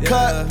 play the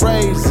cut,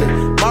 razor.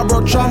 My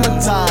bro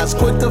traumatized,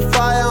 quick to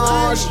fire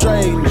on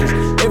strangers.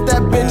 If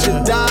that bitch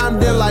a dime,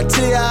 then like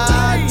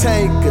T.I.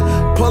 take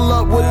her. Pull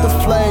up with the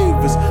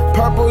flavors,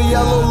 purple,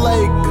 yellow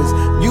Lakers.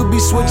 You be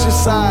switching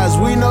sides,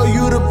 we know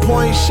you the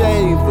point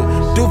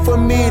shaver. Do for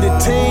me, the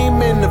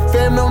team and the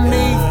fam don't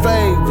need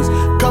favors.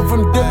 Come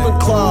from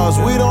different claws,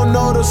 we don't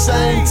know the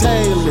same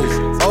tailors.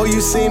 Oh,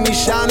 you see me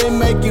shining,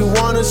 make you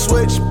wanna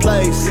switch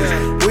places.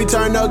 We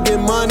turn up, get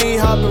money,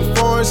 hopping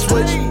foreign,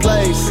 switch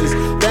places.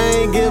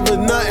 They ain't give a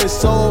nothing,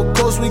 so of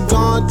course we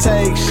gon'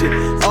 take shit.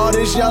 All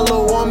this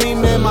yellow on me,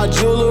 man, my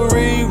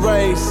jewelry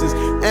races.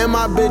 And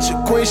my bitch a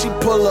queen, she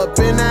pull up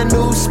in that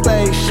new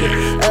spaceship.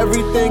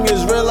 Everything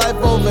is real life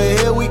over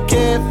here, we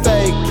can't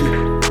fake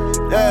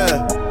it.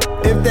 Yeah,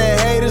 if they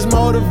hate is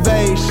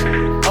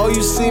motivation. Oh,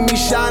 you see me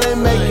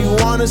shining, make you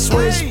wanna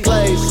switch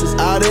places.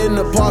 Out in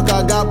the park,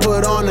 I got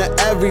put on to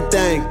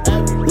everything.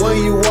 When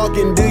you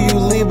walking, do you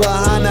leave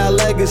behind that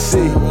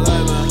legacy?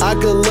 I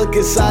could look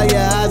inside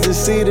your eyes and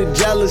see the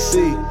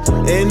jealousy.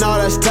 And all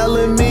that's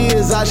telling me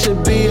is I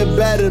should be a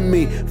better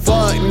me.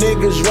 Fuck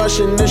niggas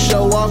rushing to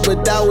show off,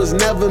 but that was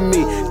never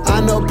me. I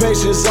know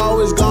patience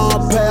always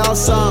gonna pay off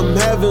something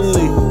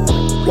heavenly.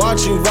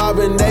 Watch you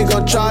vibing, they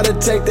gon' try to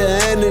take the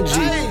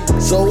energy.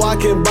 So I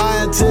can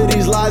buy into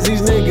these lies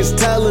these niggas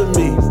telling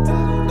me.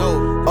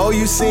 Oh,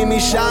 you see me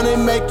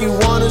shining, make you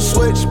wanna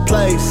switch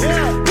places.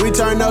 We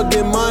turn up,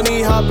 get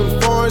money, hopping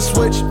foreign,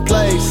 switch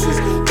places.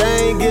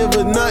 They ain't give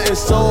a nothing,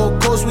 so of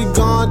course we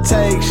gon'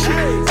 take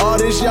shit. All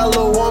this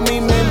yellow on me,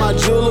 man, my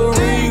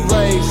jewelry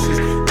races.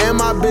 And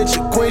my bitch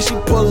a queen, she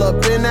pull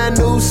up in that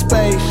new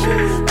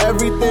spaceship.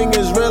 Everything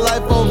is real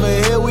life over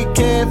here, we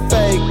can't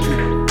fake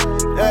it.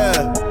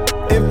 Yeah,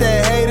 if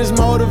they hate is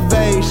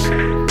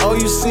motivation. Oh,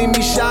 you see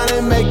me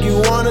shining, make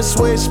you wanna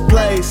switch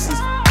places.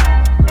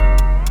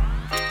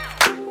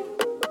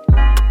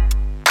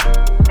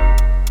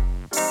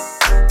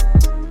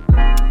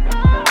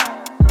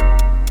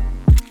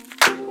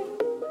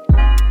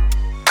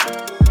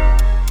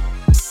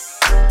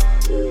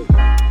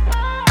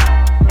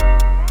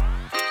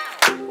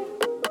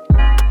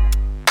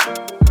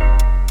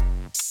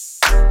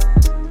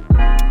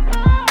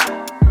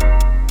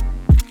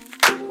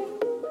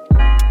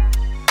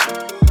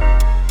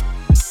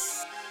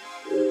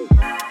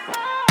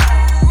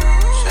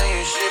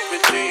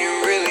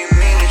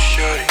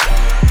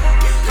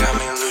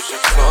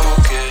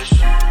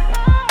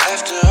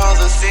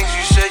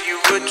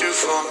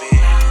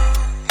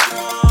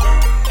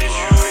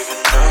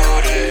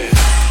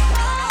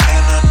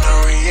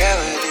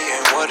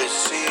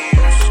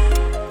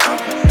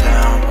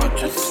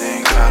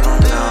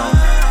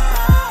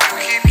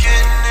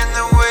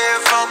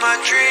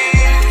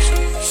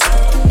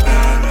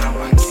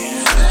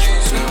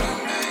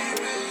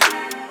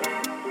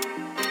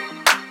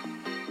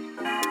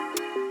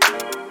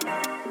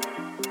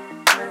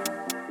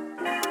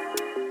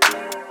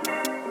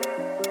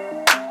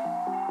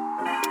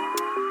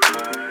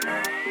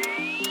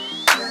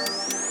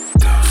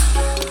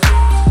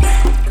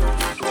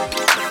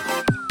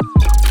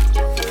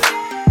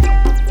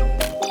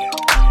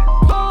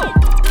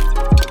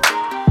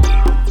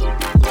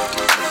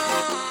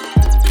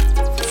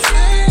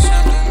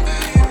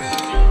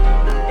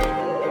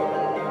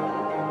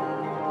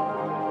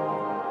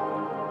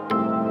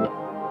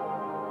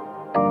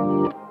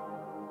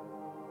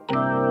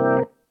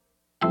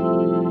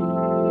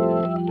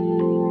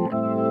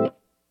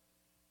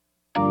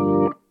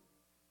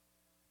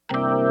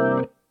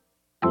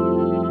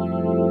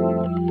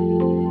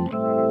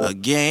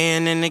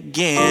 Again and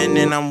again,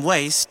 and I'm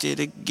wasted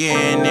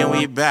again, and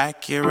we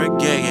back here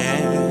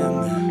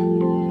again.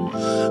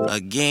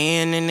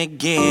 Again and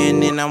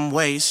again, and I'm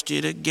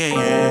wasted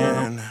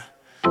again.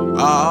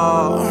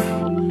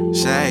 Oh,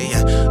 say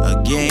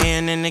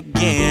again and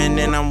again,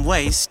 and I'm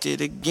wasted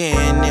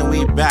again, and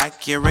we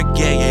back here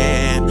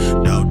again.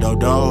 Do.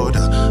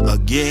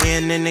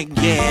 Again and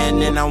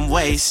again, and I'm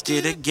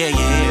wasted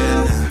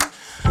again.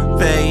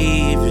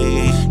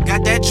 Baby,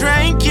 got that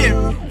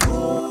drinking.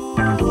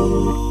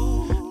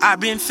 I've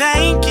been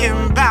thinking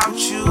about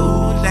you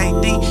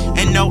lately,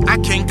 and no, I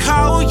can't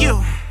call you.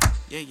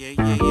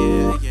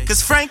 Yeah.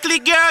 Cause frankly,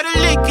 girl, the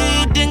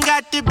liquor done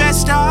got the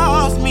best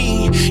of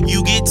me.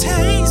 You get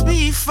tased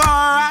before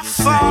I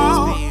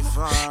fall,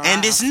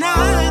 and it's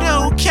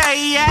not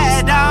okay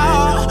at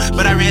all.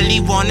 But I really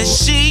wanna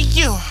see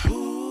you.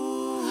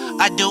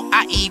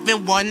 I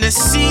even wanna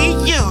see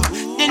you.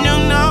 Then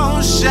no,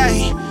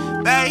 say,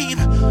 babe.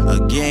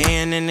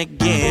 Again and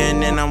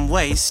again, and I'm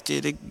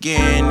wasted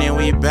again, and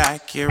we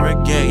back here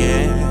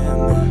again.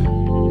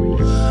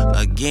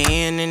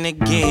 Again and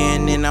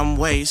again, and I'm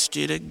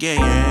wasted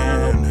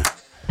again.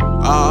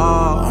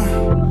 Oh,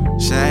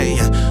 say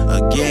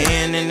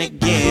again and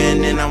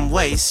again, and I'm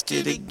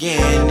wasted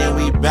again, and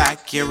we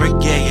back here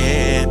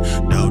again.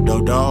 Do.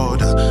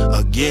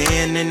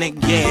 Again and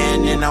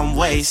again, and I'm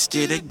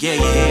wasted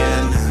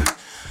again,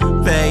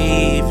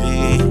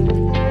 baby.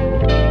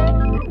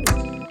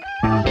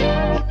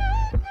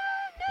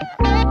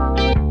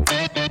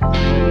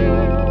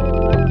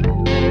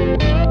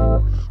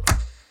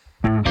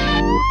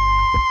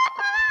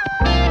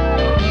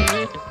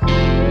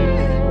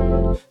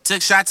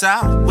 Took shots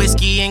of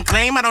whiskey and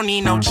claim I don't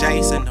need no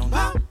chaser, no.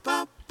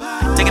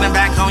 Taking it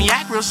back on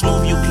yak, real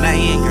smooth you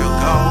play it, girl,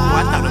 go.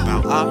 I thought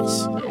about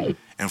us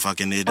and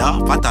fucking it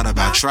up. I thought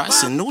about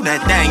trust and knew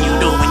that thing you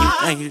do when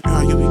you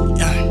don't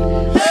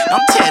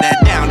tear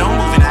that down, don't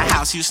move in the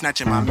house, you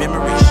snatching my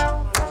memories.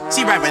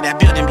 See right where that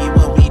building be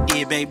what we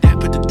did, babe, that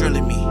put the thrill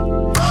in me.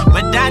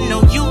 But I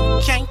know you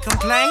can't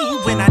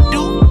complain when I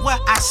do what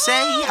I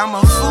say. I'm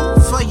a fool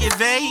for you,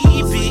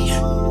 baby.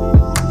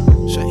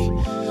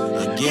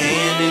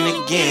 Again and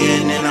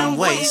again, and I'm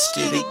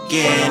wasted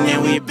again,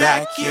 and we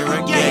back here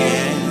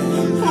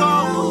again.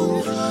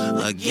 Whoa.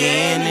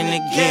 Again and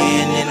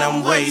again, and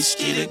I'm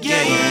wasted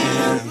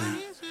again.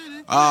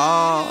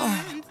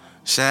 Oh,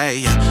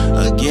 say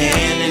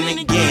again and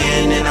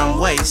again, and I'm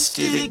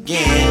wasted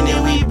again,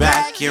 and we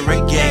back here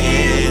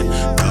again.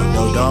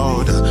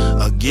 Do.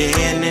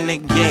 Again and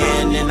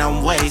again, and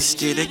I'm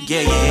wasted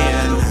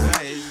again,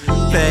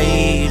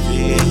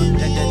 baby.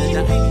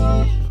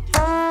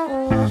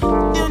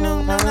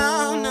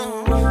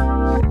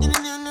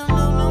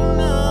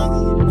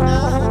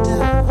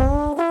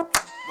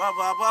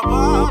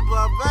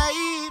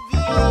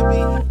 Baby,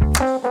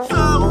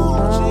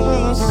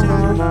 oh, Jesus.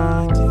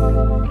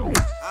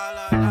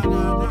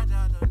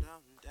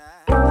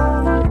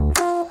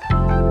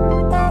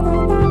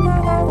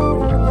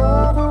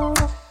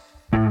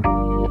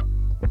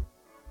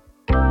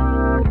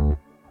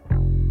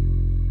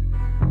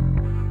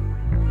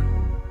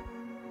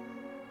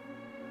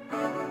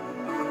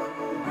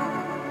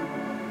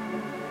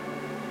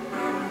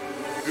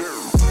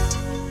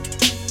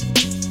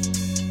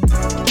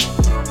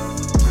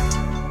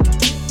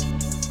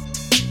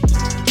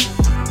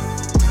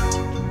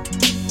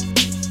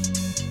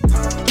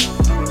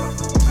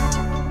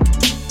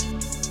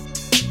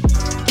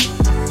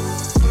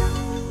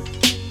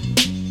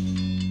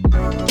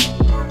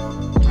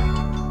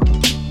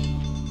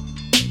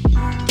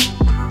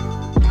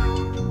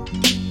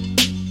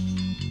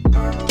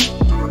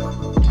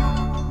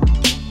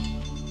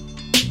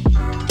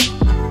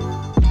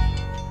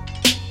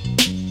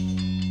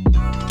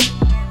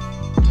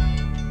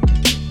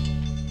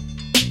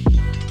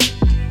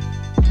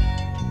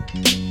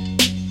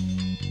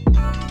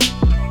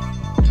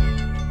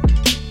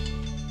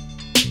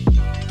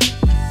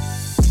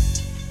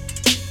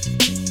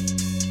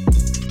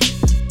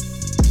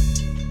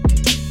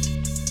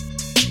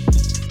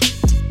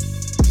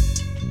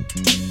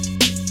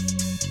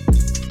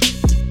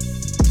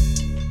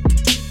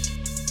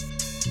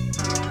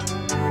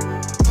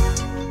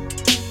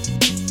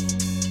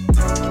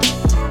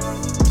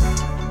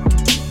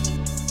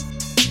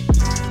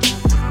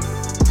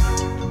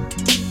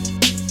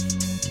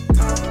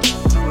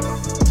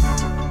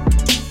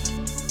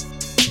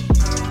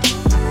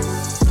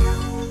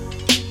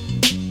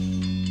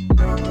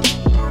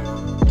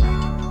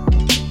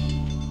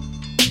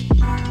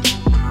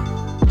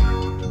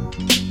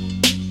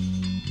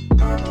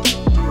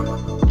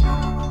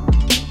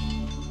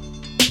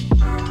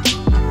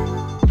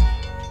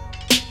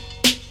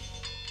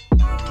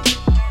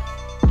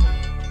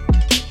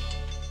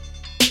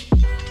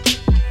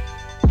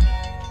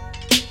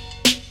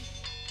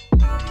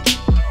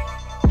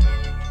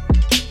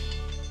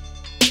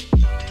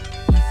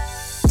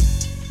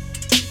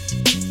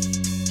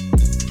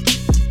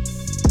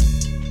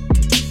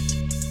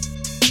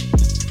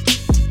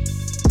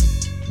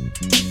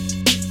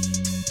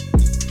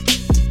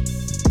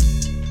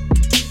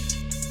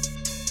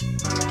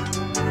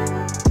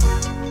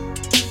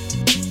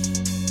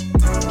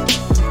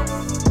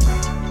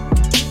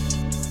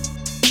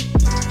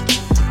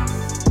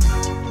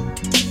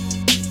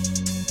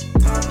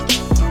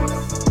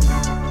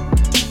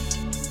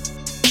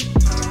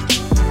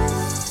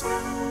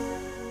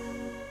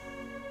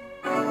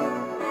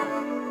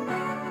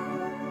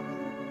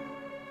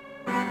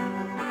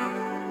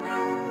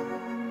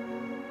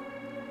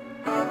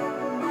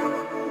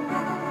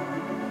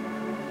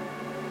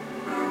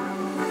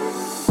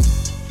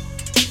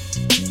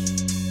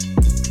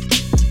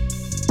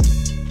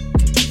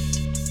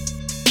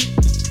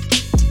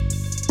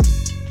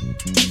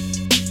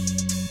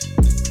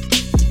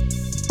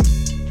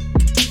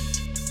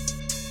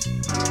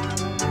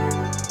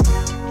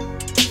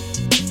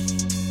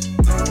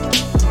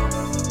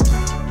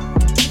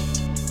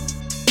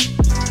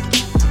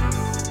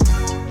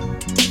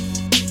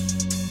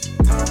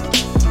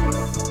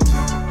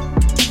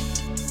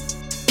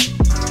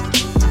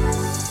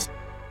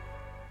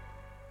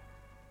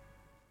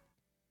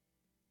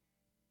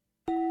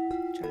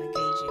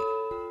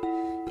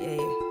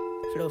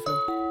 Flow.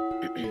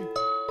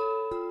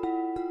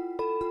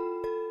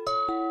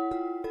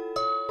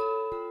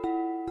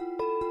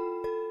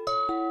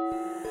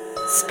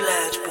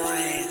 Splash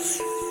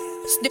Boys.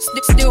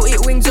 Still eat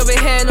wings over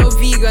here, no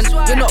vegan.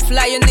 You're not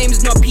fly, your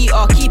name's not Peter.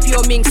 Keep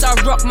your minks, I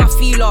rock my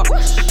feeler.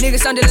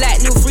 Niggas sounded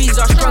like new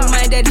freezer. Strong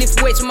minded,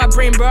 lift weights with my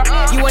brain, bro.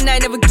 You and I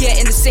never get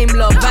in the same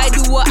love. I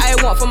do what I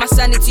want for my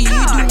sanity.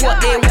 You do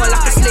what they want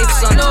like a slave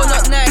son. No,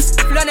 not nice.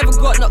 I never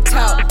got knocked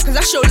out. Cause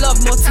I show love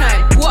more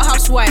time. What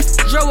housewife?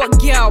 Draw what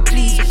girl,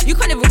 please. You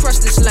can't even cross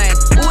this line.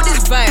 All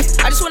this vibe,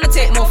 I just wanna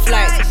take more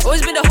flights.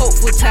 Always been a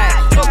hopeful type.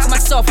 Talk to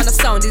myself and the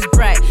sound is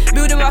bright.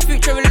 Building my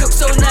future, it looks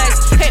so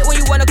nice. Hate when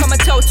you wanna come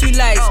and tell two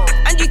lies.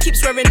 And you keep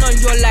swearing on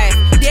your life.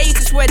 Dare you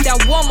to swear down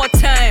one more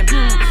time.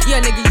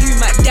 Yeah, nigga, you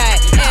might die.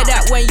 Hear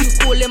that when you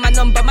call in my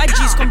number. My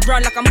G's come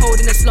brown like I'm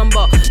holding a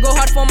slumber. Go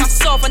hard for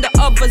myself and the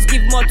others.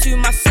 Give more to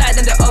my side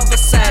than the other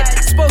side.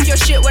 Spoke your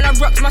shit when I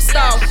rocked my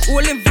style.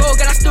 All in vogue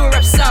and I still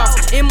rap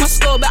south. In my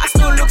store, but I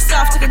still look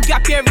south. Took a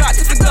gap year out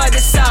to figure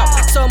this out.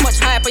 So much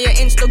hype on your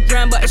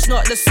Instagram, but it's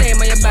not the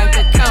same on your bank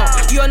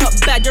account. You're not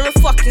bad, you're a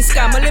fucking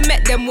scam. Only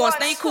met them once,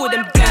 now you call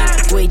them gang.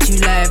 Way too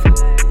live.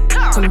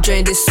 Come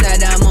join this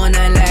side, I'm on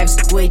 9 lives.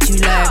 Way too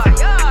live.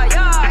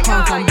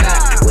 Can't come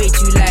back. Way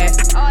too live.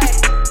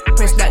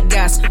 Press that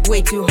gas.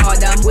 Way too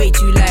hard, I'm way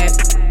too live.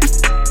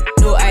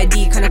 No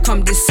ID, can I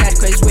come this side?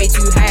 Cause it's way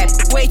too high.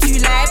 Way too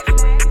live.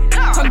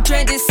 Come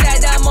join this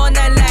side, I'm on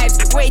 9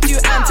 lives. Way too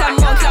amped, I'm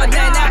on cloud 9,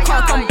 I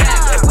can't come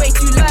back. Way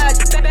too large.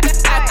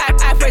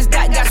 I press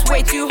that gas.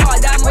 Way too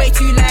hard, I'm way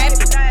too live.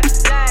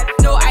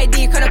 No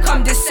ID, can I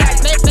come this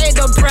side? Made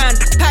the brand.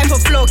 Pipe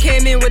of flow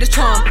came in with a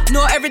charm.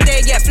 No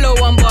everyday get flow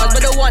on bars,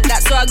 but I want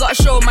that, so I gotta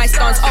show my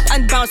stance. Up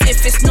and bounce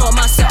if it's not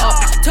my setup.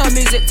 Turn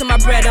music to my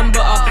bread and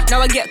butter.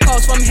 Now I get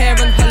calls from here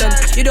and Holland.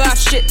 You don't have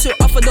shit to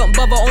offer, don't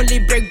bother. Only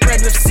break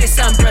bread with sis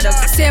and brothers.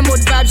 Same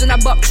old vibes and I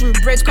bop through.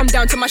 Braids come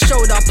down to my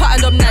shoulder.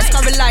 Patterned up nice,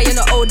 can't rely on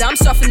the older. I'm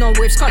surfing on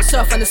waves, can't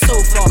surf on the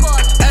sofa.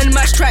 Earn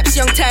my stripes,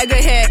 young tiger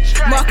hair.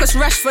 Marcus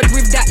Rashford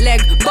with that leg.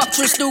 Bop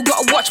through, still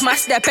gotta watch my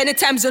step.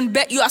 Anytime's on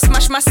bet you, I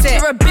smash my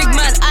set. You're a big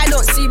man, I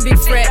don't see big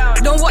threat.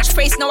 Don't watch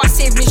face, now I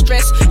save me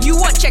stress. You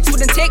want checks,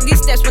 wouldn't take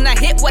these steps. When I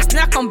hit west,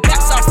 now I come back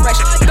south fresh.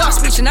 Dark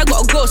speech and I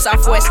gotta go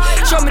southwest.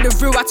 Show me the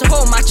view, I to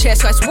hold my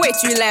chest. So it's way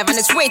too live and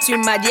it's way too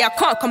mad. Yeah, I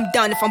can't come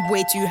down if I'm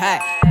way too high.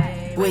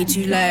 Way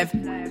too live.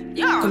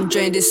 Come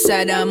join this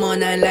side, I'm on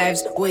 9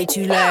 lives. Way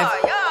too live.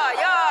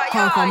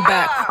 Can't come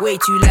back. Way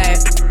too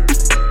live.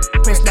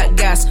 Press that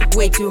gas.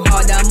 Way too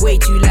hard, I'm way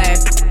too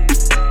live.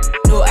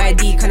 No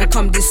ID, can I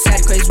come this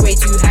side? Cause it's way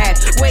too high.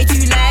 Way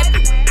too live.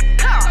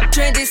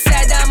 Join this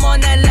side, I'm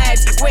on 9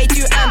 lives. Way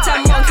too amped,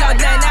 I'm on cloud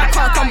 9, I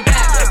can't come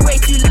back. Way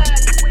too live.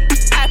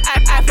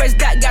 I press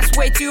that gas.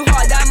 Way too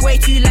hard, I'm way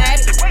too live.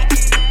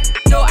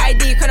 No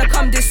ID, can I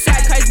come this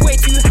side? Cause it's way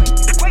too high.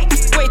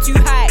 Way too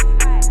high.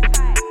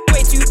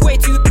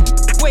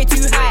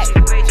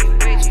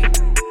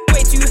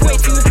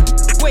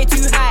 Way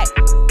too high.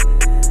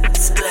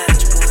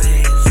 Splash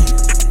Boys.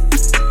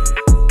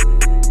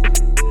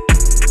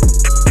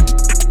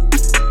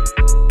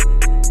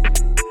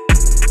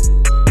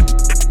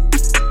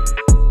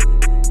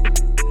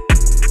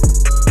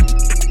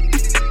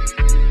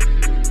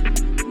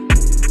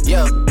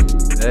 Yo.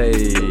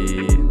 Hey,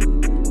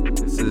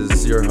 this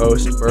is your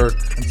host Burke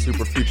on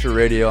Super Future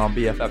Radio on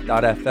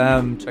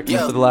BFF.FM. Checking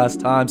in for the last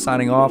time,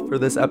 signing off for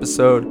this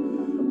episode.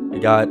 We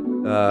got,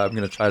 I'm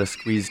going to try to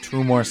squeeze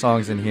 2 more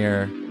songs in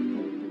here,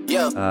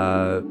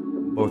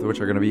 both of which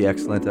are going to be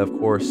excellent, of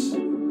course.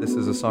 This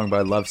is a song by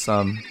Love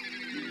Some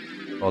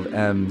called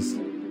M's.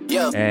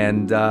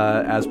 And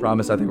as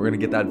promised, I think we're going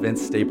to get that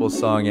Vince Staples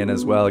song in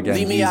as well. Again,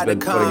 leave me he's out been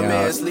of putting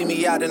comments, out leave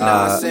me out of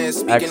nonsense,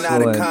 speaking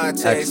out of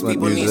context.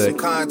 People music. need some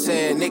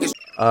content, niggas.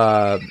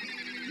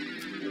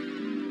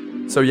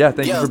 So yeah,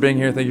 thank you for being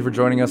here. Thank you for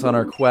joining us on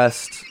our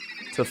quest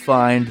to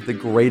find the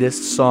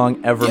greatest song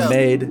ever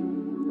made.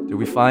 Did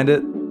we find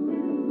it?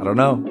 I don't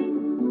know.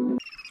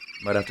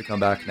 Might have to come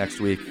back next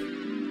week.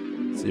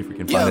 See if we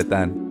can find it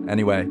then.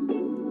 Anyway,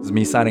 this is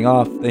me signing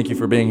off. Thank you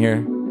for being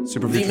here.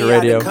 Super Future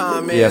Radio,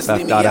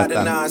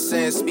 BFF.FM.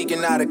 Nonsense,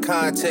 speaking out of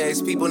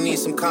context. People need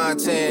some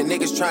content.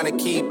 Niggas trying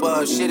to keep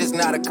up. Shit is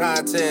not a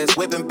contest.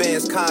 Whipping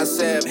Benz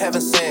concept. Heaven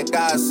sent,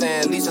 God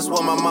sent. At least that's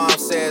what my mom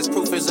says.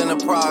 Proof is in the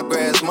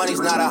progress. Money's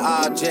not an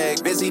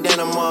object. Busy than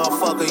a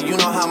motherfucker. You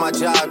know how my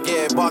job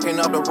get. Barking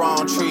up the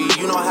wrong tree.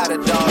 You know how the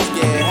dogs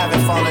get.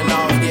 Haven't fallen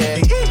off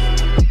yet.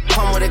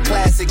 Come with a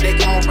classic, they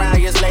come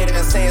around years later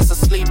and say it's a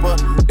sleeper.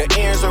 The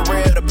earrings are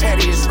real, the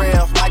petty is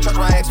real. Might trust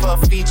my ex for a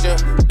feature.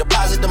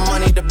 Deposit the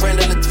money to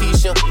Brenda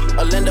Leticia,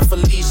 Alinda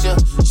Felicia.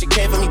 She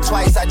came for me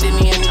twice, I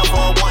didn't even know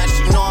her once.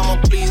 You know I'm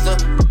a pleaser.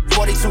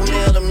 42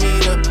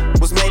 millimeter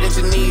was made in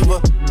Geneva.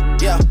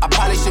 Yeah, I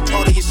probably should go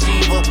to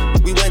Yeshiva.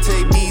 We went to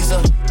Ibiza.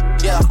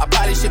 Yeah, I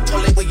probably should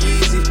pull it with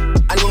Yeezy.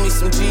 I knew me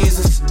some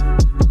Jesus.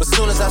 But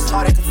soon as I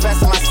started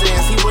confessing my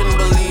sins, he wouldn't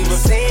believe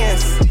it.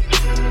 Sins.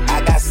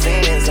 I got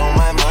sins on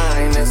my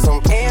mind and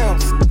some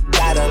M's.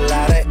 Got a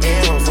lot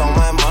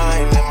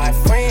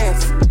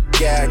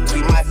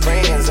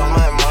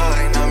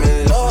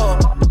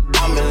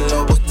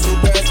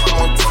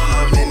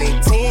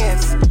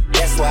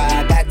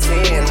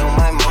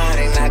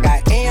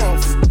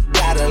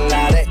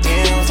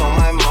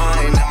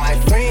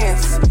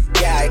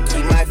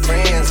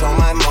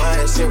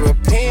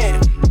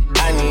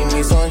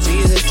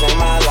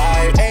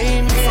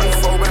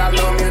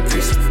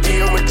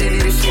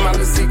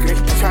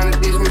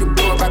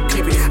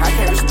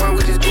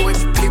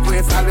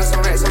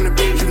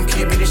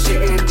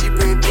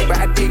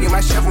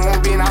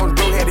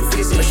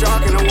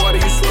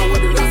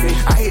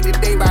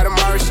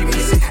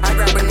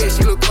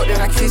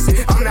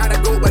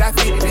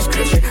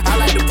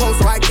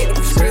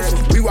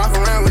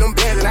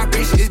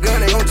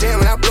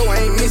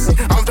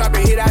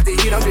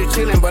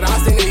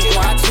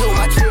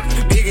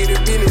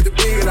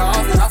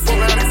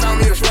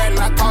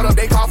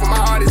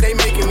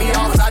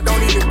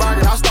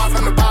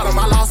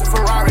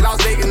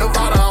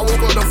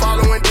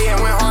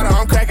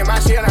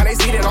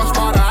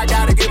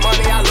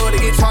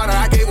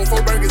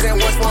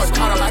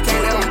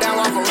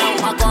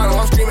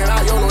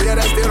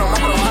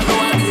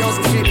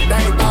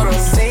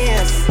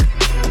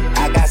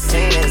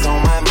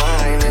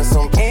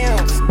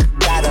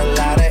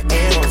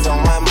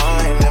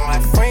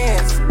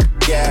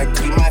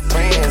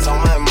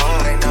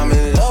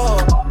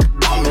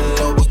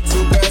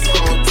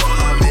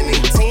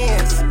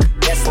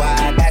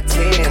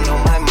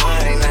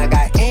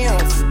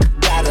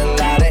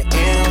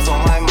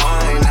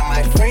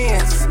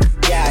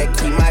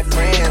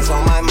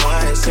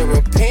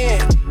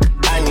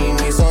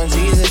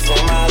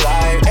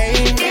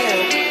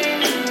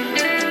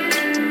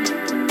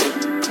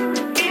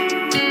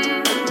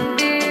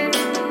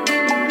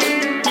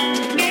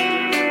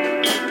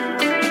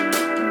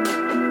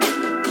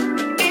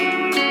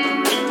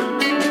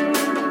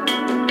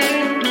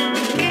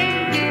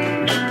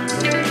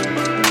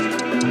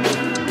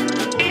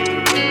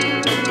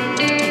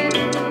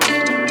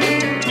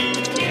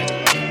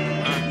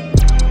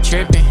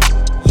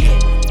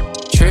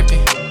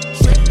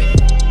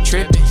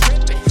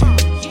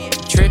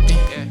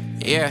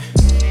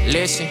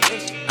Listen,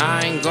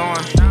 I ain't going,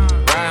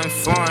 riding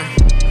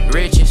foreign.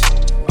 Riches,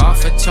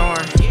 off a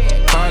torn,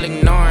 call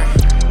ignoring.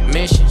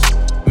 Missions,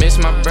 miss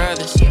my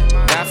brothers,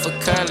 die for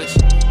colors.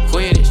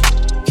 Quitters,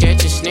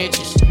 catching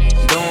snitches,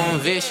 doing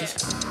vicious.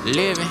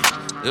 Living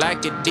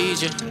like a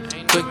DJ,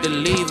 quick to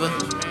leave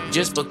her.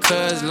 Just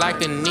because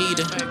like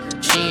Anita,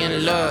 she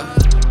in love,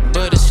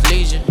 but it's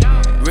leisure.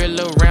 Real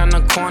around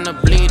the corner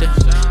bleeder.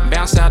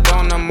 Bounce out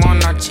on them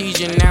on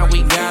Artesian, now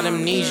we got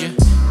amnesia.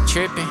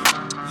 Tripping,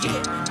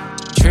 tripping,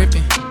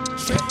 tripping,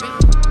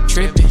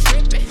 tripping,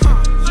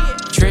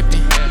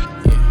 tripping,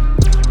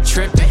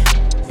 tripping,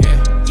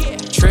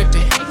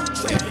 tripping,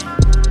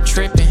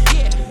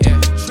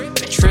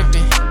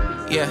 tripping.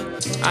 Yeah,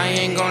 I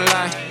ain't gon'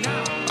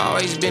 lie,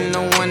 always been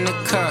the one to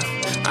cuff.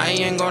 I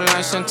ain't gon'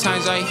 lie,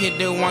 sometimes I hit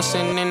it once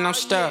and then I'm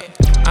stuck.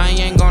 I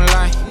ain't gon'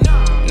 lie,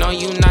 no,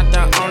 you not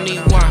the only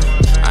one.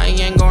 I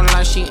ain't gon'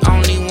 lie, she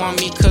only want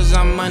me cause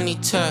I'm money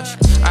touched.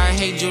 I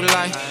hate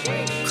July,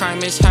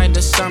 crime is high,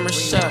 the summer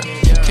suck.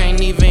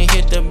 Can't even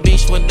hit the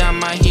beach without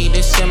my heat,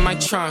 it's in my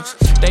trunks.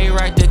 They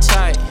ride the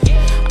tide,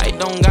 I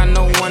don't got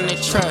no one to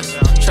trust.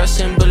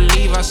 Trust and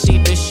believe, I see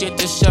the shit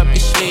that's up your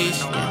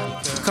sleeves.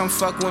 Come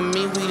fuck with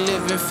me, we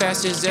living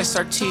fast as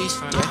SRTs.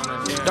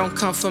 Yeah. Don't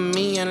come for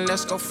me and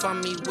let's go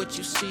find me what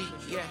you see.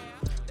 Yeah.